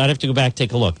examples. So I'd have to go back and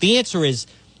take a look. The answer is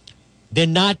they're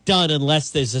not done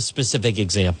unless there's a specific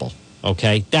example.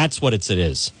 Okay? That's what it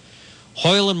is.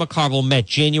 Hoyle and McCarville met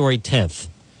January 10th,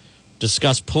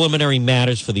 discussed preliminary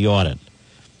matters for the audit.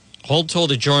 Hoyle told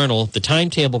the Journal the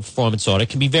timetable performance audit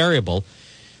can be variable.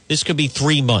 This could be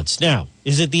 3 months. Now,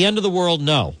 is it the end of the world?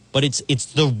 No. But it's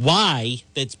the why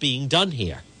that's being done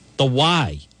here. The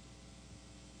why.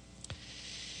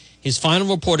 His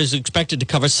final report is expected to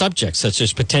cover subjects such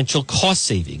as potential cost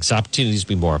savings, opportunities to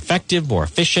be more effective, more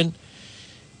efficient.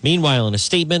 Meanwhile, in a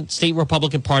statement, State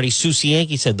Republican Party Sue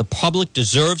Cienki said the public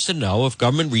deserves to know if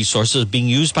government resources are being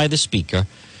used by the Speaker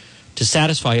to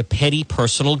satisfy a petty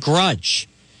personal grudge.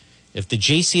 If the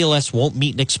JCLS won't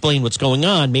meet and explain what's going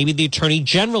on, maybe the Attorney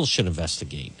General should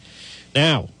investigate.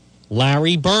 Now,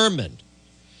 Larry Berman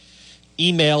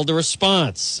emailed a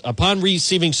response. Upon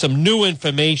receiving some new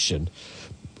information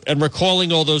and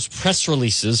recalling all those press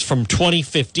releases from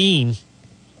 2015,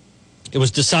 it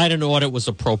was decided an audit was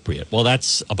appropriate. Well,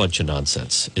 that's a bunch of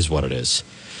nonsense, is what it is.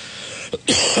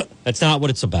 That's not what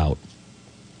it's about.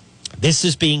 This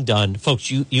is being done. Folks,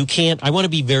 you can't, I want to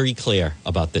be very clear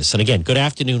about this. And again, good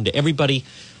afternoon to everybody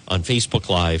on Facebook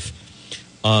Live.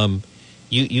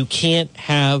 You can't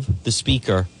have the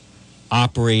Speaker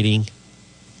operating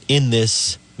in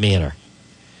this manner.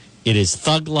 It is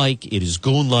thug-like. It is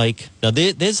goon-like. Now,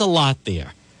 there's a lot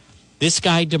there. This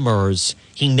guy, Demers,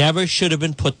 he never should have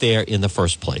been put there in the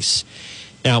first place.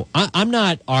 Now, I'm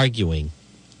not arguing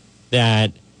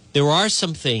that there are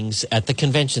some things at the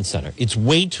convention center. It's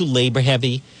way too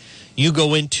labor-heavy. You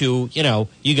go into,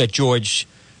 you got George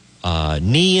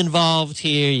Nee involved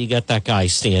here. You got that guy,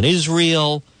 Stan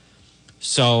Israel.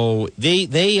 So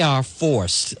they are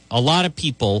forced. A lot of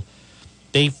people,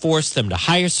 they force them to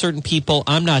hire certain people.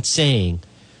 I'm not saying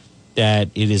that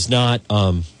it is not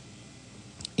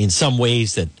in some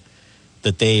ways that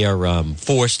they are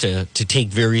forced to take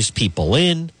various people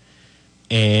in,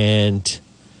 and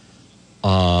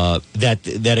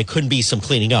that it couldn't be some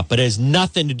cleaning up. But it has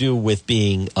nothing to do with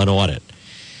being an audit.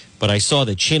 But I saw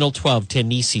that Channel 12, Ted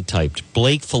Nesi typed,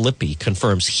 Blake Filippi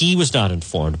confirms he was not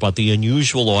informed about the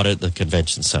unusual audit at the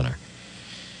convention center.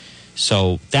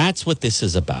 So that's what this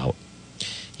is about.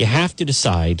 You have to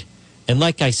decide. And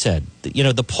like I said, you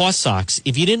know, the paw socks,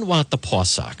 if you didn't want the paw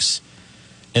socks,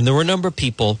 and there were a number of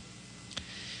people,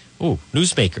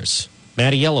 newsmakers.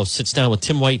 Mattiello sits down with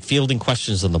Tim White fielding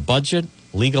questions on the budget,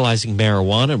 legalizing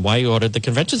marijuana, and why he ordered the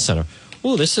convention center.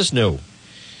 This is new.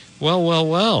 Well,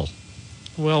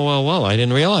 I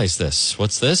didn't realize this.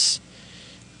 What's this?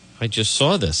 I just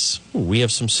saw this. We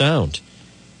have some sound.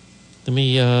 Let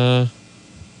me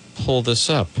pull this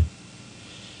up.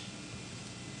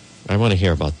 I want to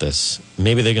hear about this.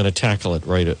 Maybe they're going to tackle it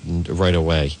right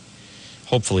away.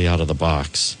 Hopefully out of the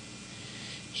box.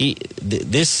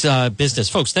 This business,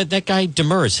 folks, that guy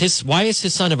Demers, why is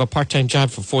his son have a part-time job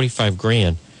for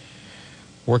 $45,000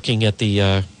 working at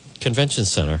the convention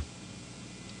center?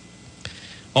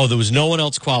 There was no one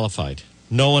else qualified.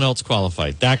 No one else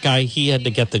qualified. That guy, he had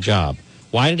to get the job.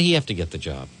 Why did he have to get the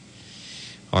job?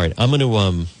 All right, I'm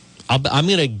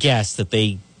going to guess that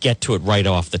they get to it right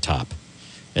off the top.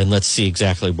 And let's see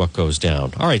exactly what goes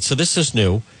down. All right, so this is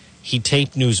new. He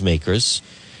taped newsmakers.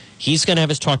 He's going to have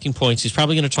his talking points. He's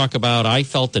probably going to talk about, I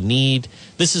felt the need.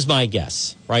 This is my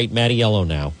guess, right? Mattiello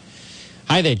now.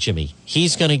 Hi there, Jimmy.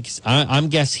 I'm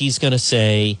guess he's going to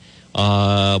say,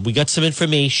 we got some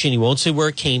information. He won't say where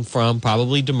it came from,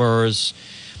 probably Demers,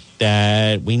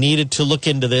 that we needed to look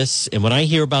into this. And when I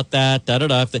hear about that,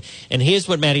 and here's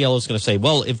what Mattiello's going to say.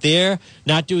 Well, if they're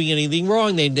not doing anything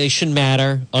wrong, they shouldn't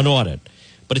matter an audit.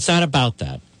 But it's not about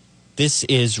that. This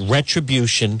is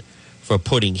retribution for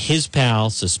putting his pal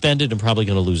suspended and probably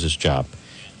going to lose his job.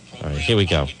 All right, here we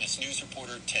go. News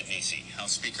reporter Ted Nesi,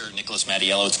 House Speaker Nicholas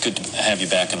Mattiello. It's good to have you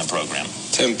back on the program.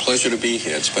 Tim, pleasure to be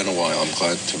here. It's been a while. I'm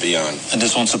glad to be on. And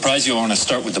this won't surprise you. I want to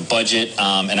start with the budget.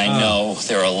 And I know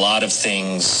there are a lot of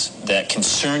things that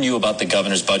concern you about the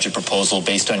governor's budget proposal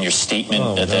based on your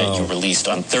statement that you released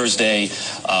on Thursday.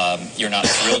 You're not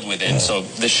thrilled with it. So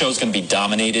this show is going to be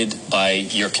dominated by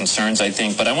your concerns, I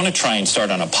think. But I want to try and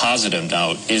start on a positive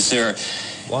note. Is there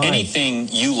anything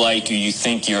you like or you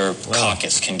think your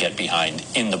caucus can get behind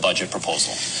in the budget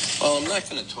proposal? Well, I'm not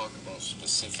going to talk about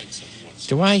specifics of what's...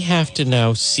 Do I have to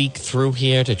now seek through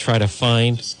here to try to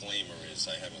find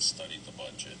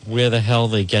where the hell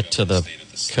they get to the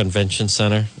convention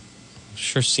center?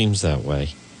 Sure seems that way.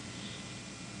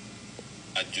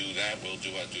 I do that. We'll do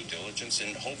our due diligence,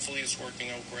 and hopefully it's working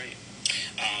out great.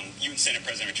 You and Senate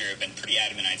President Ruggiero have been pretty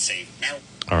adamant, I'd say.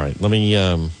 All right, let me...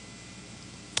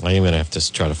 I am going to have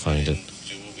to try to find it.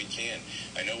 Do what we can.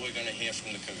 I know we're going to hear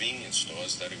from the convenience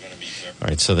stores that are going to be... All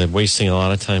right, so they're wasting a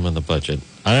lot of time on the budget.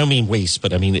 I don't mean waste,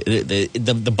 but I mean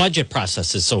the budget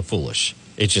process is so foolish.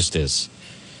 It just is.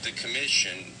 The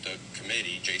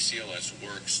committee, JCLS,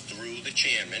 works through the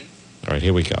chairman. All right,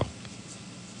 here we go.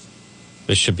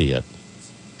 This should be it.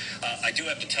 I do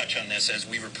have to touch on this. As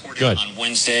we reported on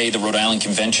Wednesday, the Rhode Island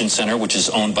Convention Center, which is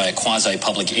owned by a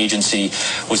quasi-public agency,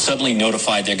 was suddenly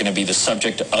notified they're going to be the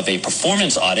subject of a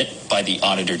performance audit by the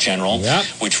Auditor General,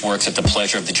 which works at the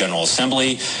pleasure of the General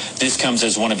Assembly. This comes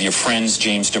as one of your friends,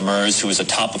 James Demers, who is a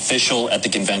top official at the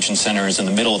Convention Center, is in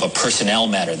the middle of a personnel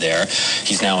matter there.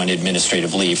 He's now on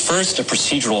administrative leave. First, a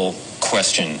procedural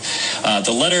question.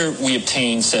 The letter we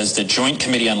obtained says the Joint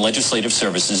Committee on Legislative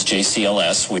Services,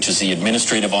 JCLS, which is the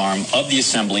administrative arm of the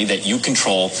Assembly that you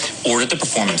control, ordered the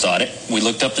performance audit. We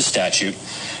looked up the statute,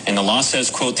 and the law says,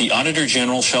 quote, the Auditor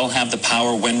General shall have the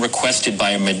power when requested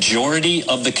by a majority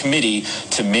of the committee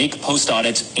to make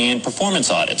post-audits and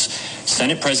performance audits.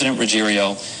 Senate President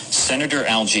Ruggiero, Senator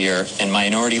Algier, and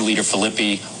Minority Leader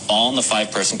Filippi, all in the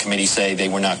five-person committee, say they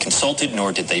were not consulted,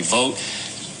 nor did they vote.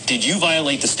 Did you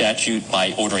violate the statute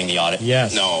by ordering the audit?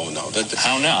 Yes. No.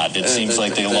 How not? It seems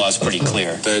like the law is pretty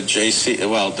clear.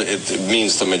 It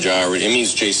means the majority. It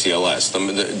means JCLS.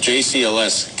 The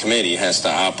JCLS committee has to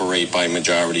operate by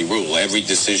majority rule. Every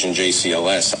decision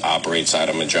JCLS operates out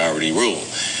of majority rule.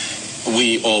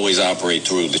 We always operate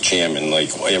through the chairman,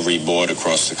 like every board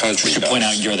across the country does. You should point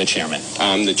out you're the chairman.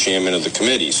 I'm the chairman of the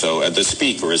committee. So the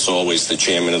speaker is always the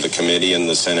chairman of the committee, and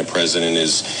the Senate president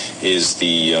is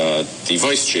the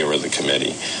vice chair of the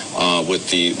committee with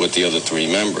the other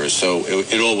three members. So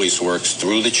it always works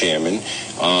through the chairman.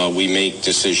 We make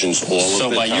decisions all of the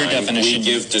time. So by your definition, we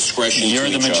give discretion. You're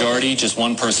the majority. Just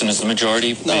one person is the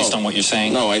majority, based on what you're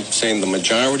saying. No, I'm saying the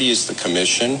majority is the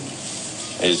commission.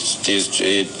 The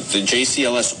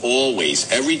JCLS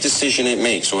always, every decision it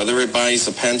makes, whether it buys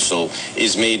a pencil,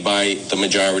 is made by the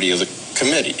majority of the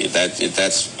committee.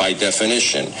 That's by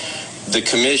definition. The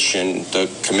commission, the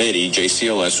committee,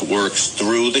 JCLS, works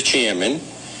through the chairman,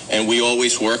 And we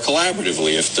always work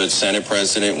collaboratively. If the Senate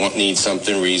President needs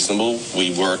something reasonable,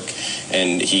 we work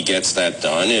and he gets that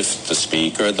done. If the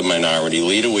Speaker, the Minority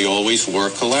Leader, we always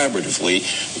work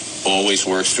collaboratively, always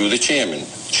works through the Chairman.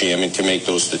 Chairman can make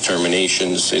those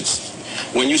determinations.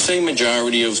 When you say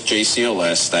majority of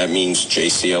JCLS, that means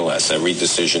JCLS. Every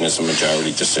decision is a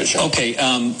majority decision. Okay,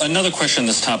 another question on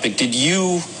this topic. Did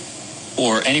you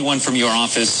or anyone from your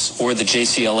office or the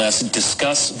JCLS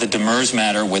discuss the Demers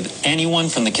matter with anyone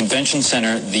from the convention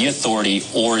center, the authority,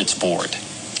 or its board?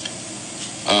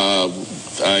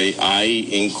 I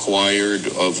inquired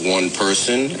of one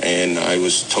person, and I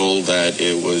was told that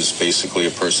it was basically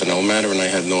a personnel matter, and I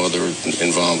had no other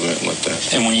involvement with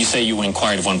that. And when you say you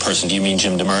inquired of one person, do you mean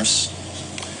Jim Demers?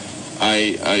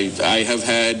 I have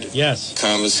had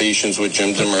conversations with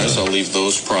Jim Demers. I'll leave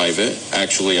those private.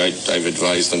 Actually, I've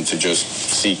advised them to just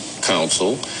seek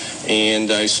counsel.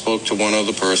 And I spoke to one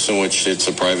other person, which it's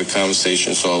a private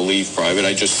conversation, so I'll leave private.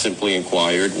 I just simply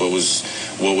inquired what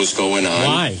was going on.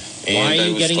 Why? And why are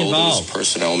you getting involved? It was a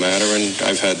personnel matter, and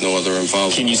I've had no other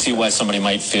involvement. Can you see why somebody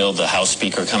might feel the House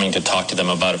Speaker coming to talk to them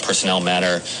about a personnel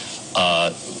matter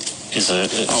is a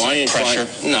pressure?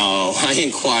 No, I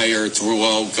inquire through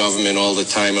all government all the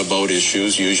time about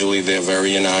issues. Usually they're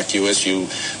very innocuous. You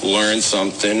learn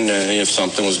something. If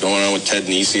something was going on with Ted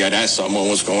Nesi, I'd ask someone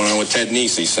what's going on with Ted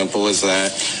Nesi. Simple as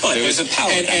that. But there's a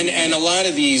power. And a lot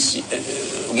of these,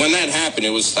 when that happened,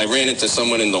 I ran into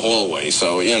someone in the hallway.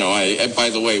 So, by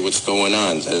the way, what's going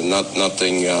on?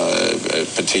 Nothing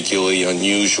particularly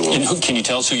unusual. And can you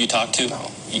tell us who you talked to?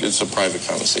 No. It's a private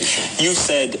conversation. You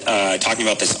said, talking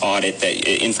about this audit, that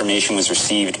information was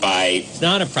received by... It's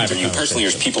not a private you personally,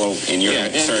 or people in your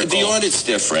circle. The audit's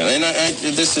different, and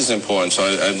this is important, so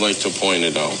I'd like to point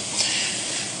it out.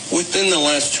 Within the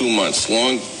last 2 months,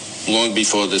 long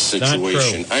before this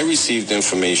situation, I received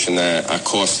information that our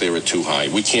costs there are too high.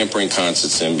 We can't bring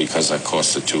concerts in because our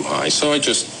costs are too high. So I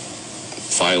just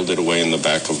filed it away in the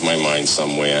back of my mind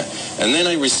somewhere. And then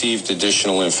I received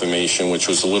additional information, which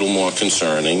was a little more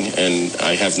concerning, and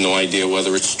I have no idea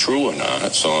whether it's true or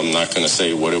not, so I'm not going to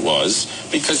say what it was,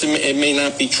 because it may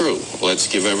not be true. Let's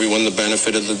give everyone the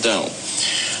benefit of the doubt.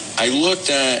 I looked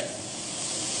at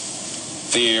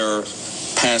their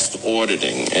past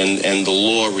auditing and the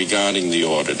law regarding the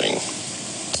auditing.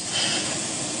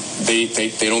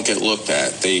 They don't get looked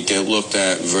at. They get looked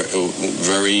at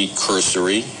very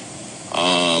cursory.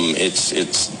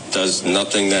 It does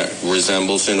nothing that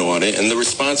resembles an audit, and the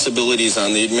responsibility is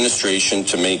on the administration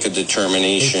to make a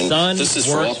determination. This is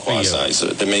for all quasis,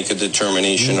 to make a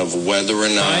determination of whether or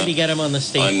not Try to get him on the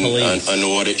state police. An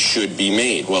audit should be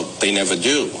made. Well, they never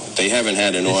do. They haven't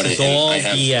had an audit, and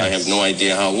I have no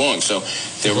idea how long. So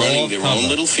they're running their own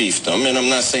little fiefdom, and I'm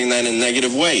not saying that in a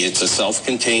negative way. It's a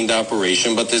self-contained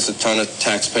operation, but there's a ton of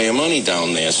taxpayer money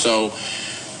down there. So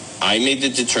I made the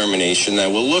determination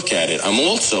that we'll look at it. I'm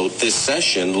also, this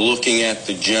session, looking at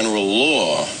the general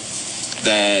law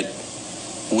that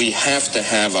we have to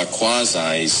have our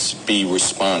quasis be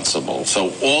responsible.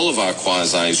 So all of our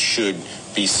quasis should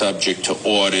be subject to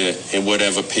audit in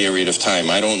whatever period of time.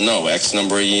 I don't know, X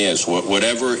number of years,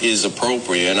 whatever is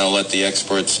appropriate, and I'll let the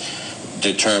experts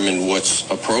determine what's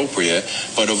appropriate.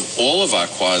 But all of our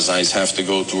quasis have to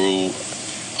go through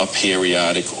a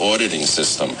periodic auditing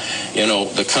system.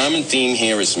 The common theme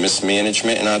here is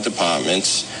mismanagement in our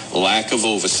departments, lack of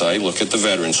oversight. Look at the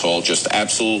Veterans Hall, just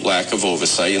absolute lack of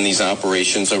oversight, and these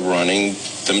operations are running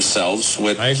themselves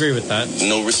with, I agree with that,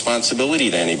 no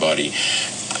responsibility to anybody.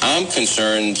 I'm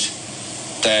concerned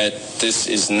that this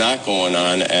is not going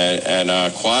on at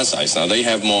our quasis. Now, they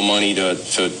have more money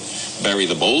to bury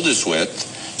the boulders with,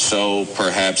 so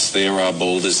perhaps there are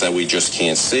boulders that we just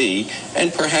can't see,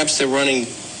 and perhaps they're running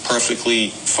perfectly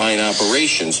fine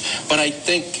operations. But I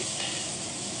think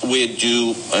we're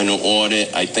due an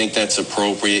audit. I think that's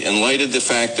appropriate in light of the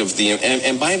fact of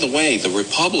and by the way, the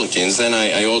Republicans, and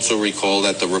I also recall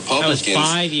that the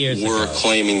Republicans were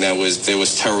claiming there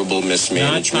was terrible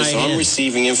mismanagement. So I'm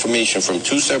receiving information from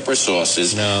two separate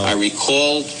sources. I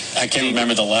recalled... I can't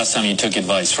remember the last time you took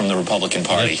advice from the Republican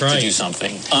Party to do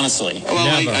something. Honestly.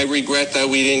 Well, I regret that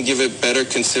we didn't give it better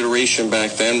consideration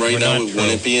back then. Right now, it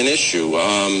wouldn't be an issue.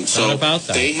 So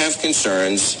they have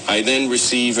concerns. I then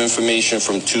receive information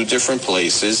from two different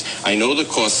places. I know the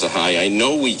costs are high. I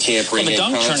know we can't bring in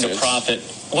concerts. The Dunk turned a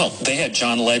profit. Well, they had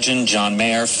John Legend, John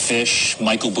Mayer, Fish,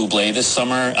 Michael Bublé this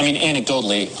summer. I mean,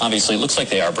 anecdotally, obviously, it looks like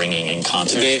they are bringing in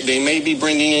concerts. They may be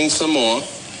bringing in some more.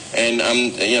 And,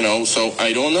 so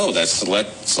I don't know.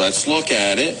 Let's look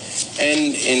at it.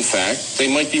 And, in fact, they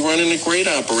might be running a great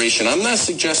operation. I'm not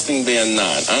suggesting they're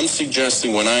not. I'm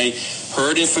suggesting when I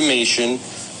heard information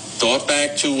thought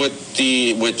back to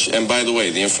and by the way,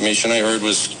 the information I heard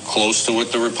was close to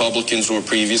what the Republicans were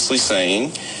previously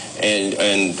saying.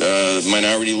 And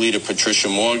Minority Leader Patricia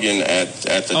Morgan at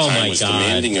the time was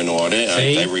demanding an audit.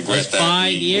 I regret that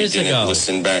 5 years we didn't ago.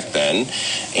 listen back then.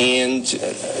 And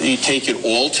you take it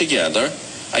all together,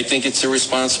 I think it's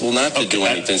irresponsible not to do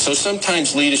anything. So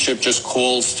sometimes leadership just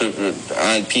calls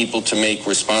on people to make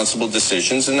responsible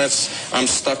decisions, and I'm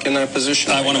stuck in that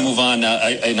position. I want to move on,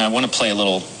 and I want to play a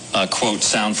little quote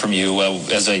sound from you.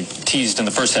 As I teased in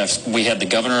the first half, we had the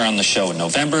governor on the show in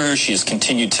November. She has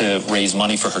continued to raise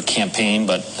money for her campaign,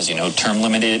 but as you know, term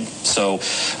limited. So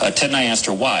Ted and I asked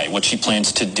her why, what she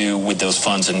plans to do with those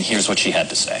funds, and here's what she had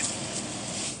to say.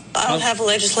 I'll have a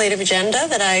legislative agenda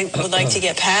that I would like to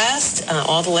get passed.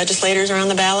 All the legislators are on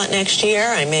the ballot next year.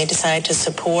 I may decide to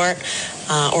support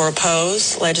or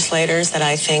oppose legislators that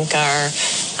I think are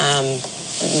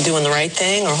doing the right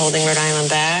thing or holding Rhode Island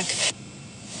back.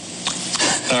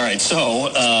 All right,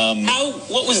 so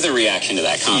what was the reaction to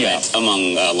that comment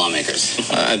among lawmakers?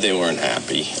 They weren't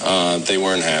happy. They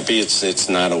weren't happy. It's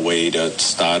not a way to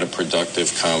start a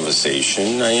productive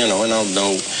conversation. And I'll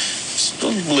know it's a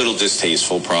little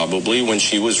distasteful probably. When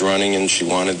she was running and she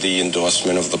wanted the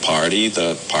endorsement of the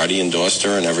party endorsed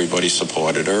her and everybody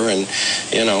supported her. And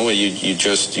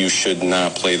you should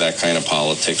not play that kind of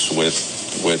politics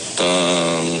with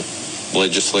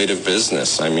legislative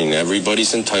business. I mean,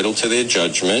 everybody's entitled to their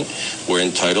judgment. We're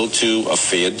entitled to a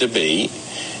fair debate,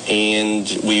 and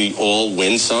we all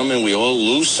win some and we all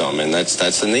lose some, and that's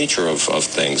the nature of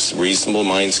things. Reasonable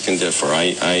minds can differ.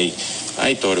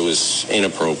 I thought it was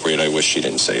inappropriate. I wish she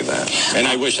didn't say that, and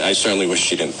I certainly wish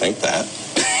she didn't think that.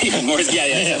 Even more,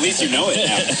 at least you know it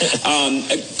now.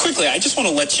 Quickly, I just want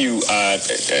to let you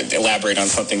elaborate on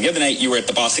something. The other night, you were at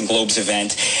the Boston Globe's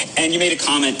event, and you made a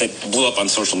comment that blew up on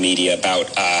social media about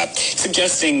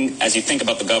suggesting, as you think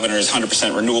about the governor's 100%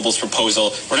 renewables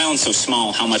proposal, Rhode Island's so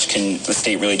small, how much can the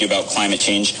state really do about climate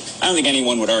change? I don't think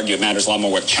anyone would argue it matters a lot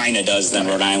more what China does than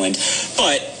Rhode Island.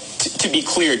 But to be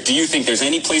clear, do you think there's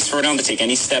any place for Rhode Island to take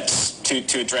any steps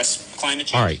to address climate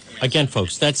change? All right. Again,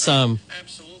 folks, that's...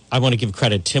 I want to give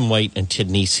credit to Tim White and Tid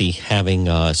Nisi having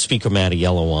Speaker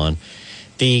Mattiello on.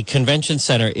 The convention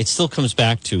center, it still comes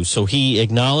back to, so he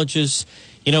acknowledges,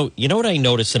 you know what I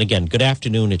noticed, and again, good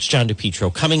afternoon, it's John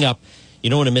DePietro. Coming up, you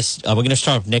don't want to miss, we're going to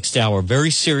start off next hour, very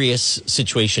serious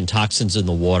situation, toxins in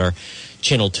the water.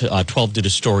 Channel 12 did a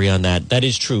story on that. That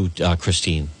is true,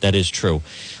 Christine, that is true.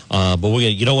 But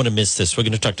you don't want to miss this. We're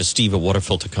going to talk to Steve at Water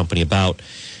Filter Company about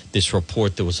this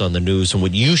report that was on the news and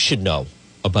what you should know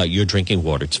about your drinking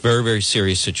water. It's a very, very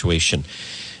serious situation,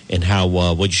 and how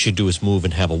what you should do is move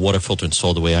and have a water filter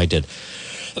installed the way I did.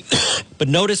 But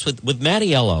notice with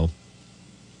Mattiello,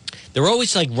 they're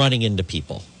always like running into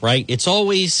people, right? It's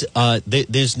always they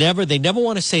never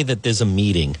want to say that there's a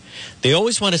meeting. They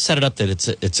always want to set it up that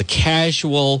it's a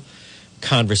casual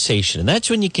conversation, and that's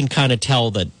when you can kind of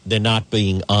tell that they're not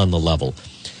being on the level.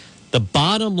 The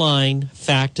bottom line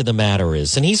fact of the matter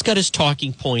is, and he's got his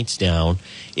talking points down,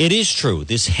 it is true,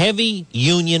 this heavy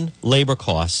union labor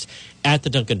cost at the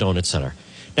Dunkin' Donuts Center.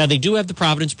 Now, they do have the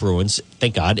Providence Bruins,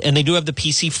 thank God, and they do have the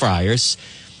PC Friars.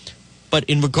 But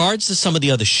in regards to some of the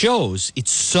other shows,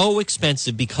 it's so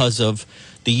expensive because of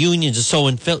the unions are so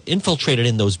infiltrated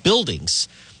in those buildings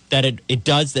that it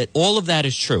does that. All of that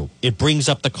is true. It brings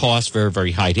up the cost very,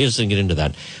 very high. He doesn't get into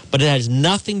that. But it has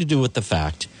nothing to do with the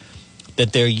fact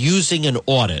that they're using an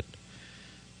audit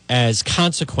as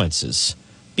consequences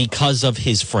because of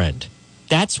his friend.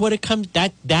 That's what it comes.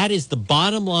 That is the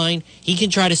bottom line. He can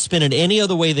try to spin it any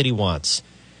other way that he wants,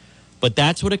 but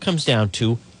that's what it comes down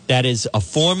to. That is a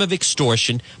form of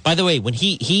extortion. By the way, when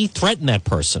he threatened that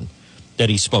person that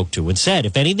he spoke to and said,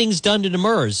 if anything's done to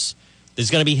Demers,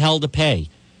 there's going to be hell to pay.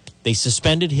 They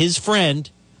suspended his friend,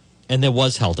 and there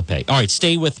was hell to pay. All right,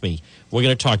 stay with me. We're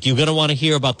going to talk. You're going to want to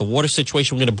hear about the water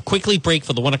situation. We're going to quickly break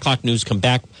for the 1 o'clock news. Come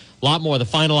back. A lot more. The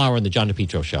final hour in the John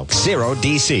DePietro Show. Zero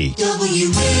DC.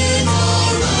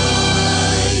 WNRI.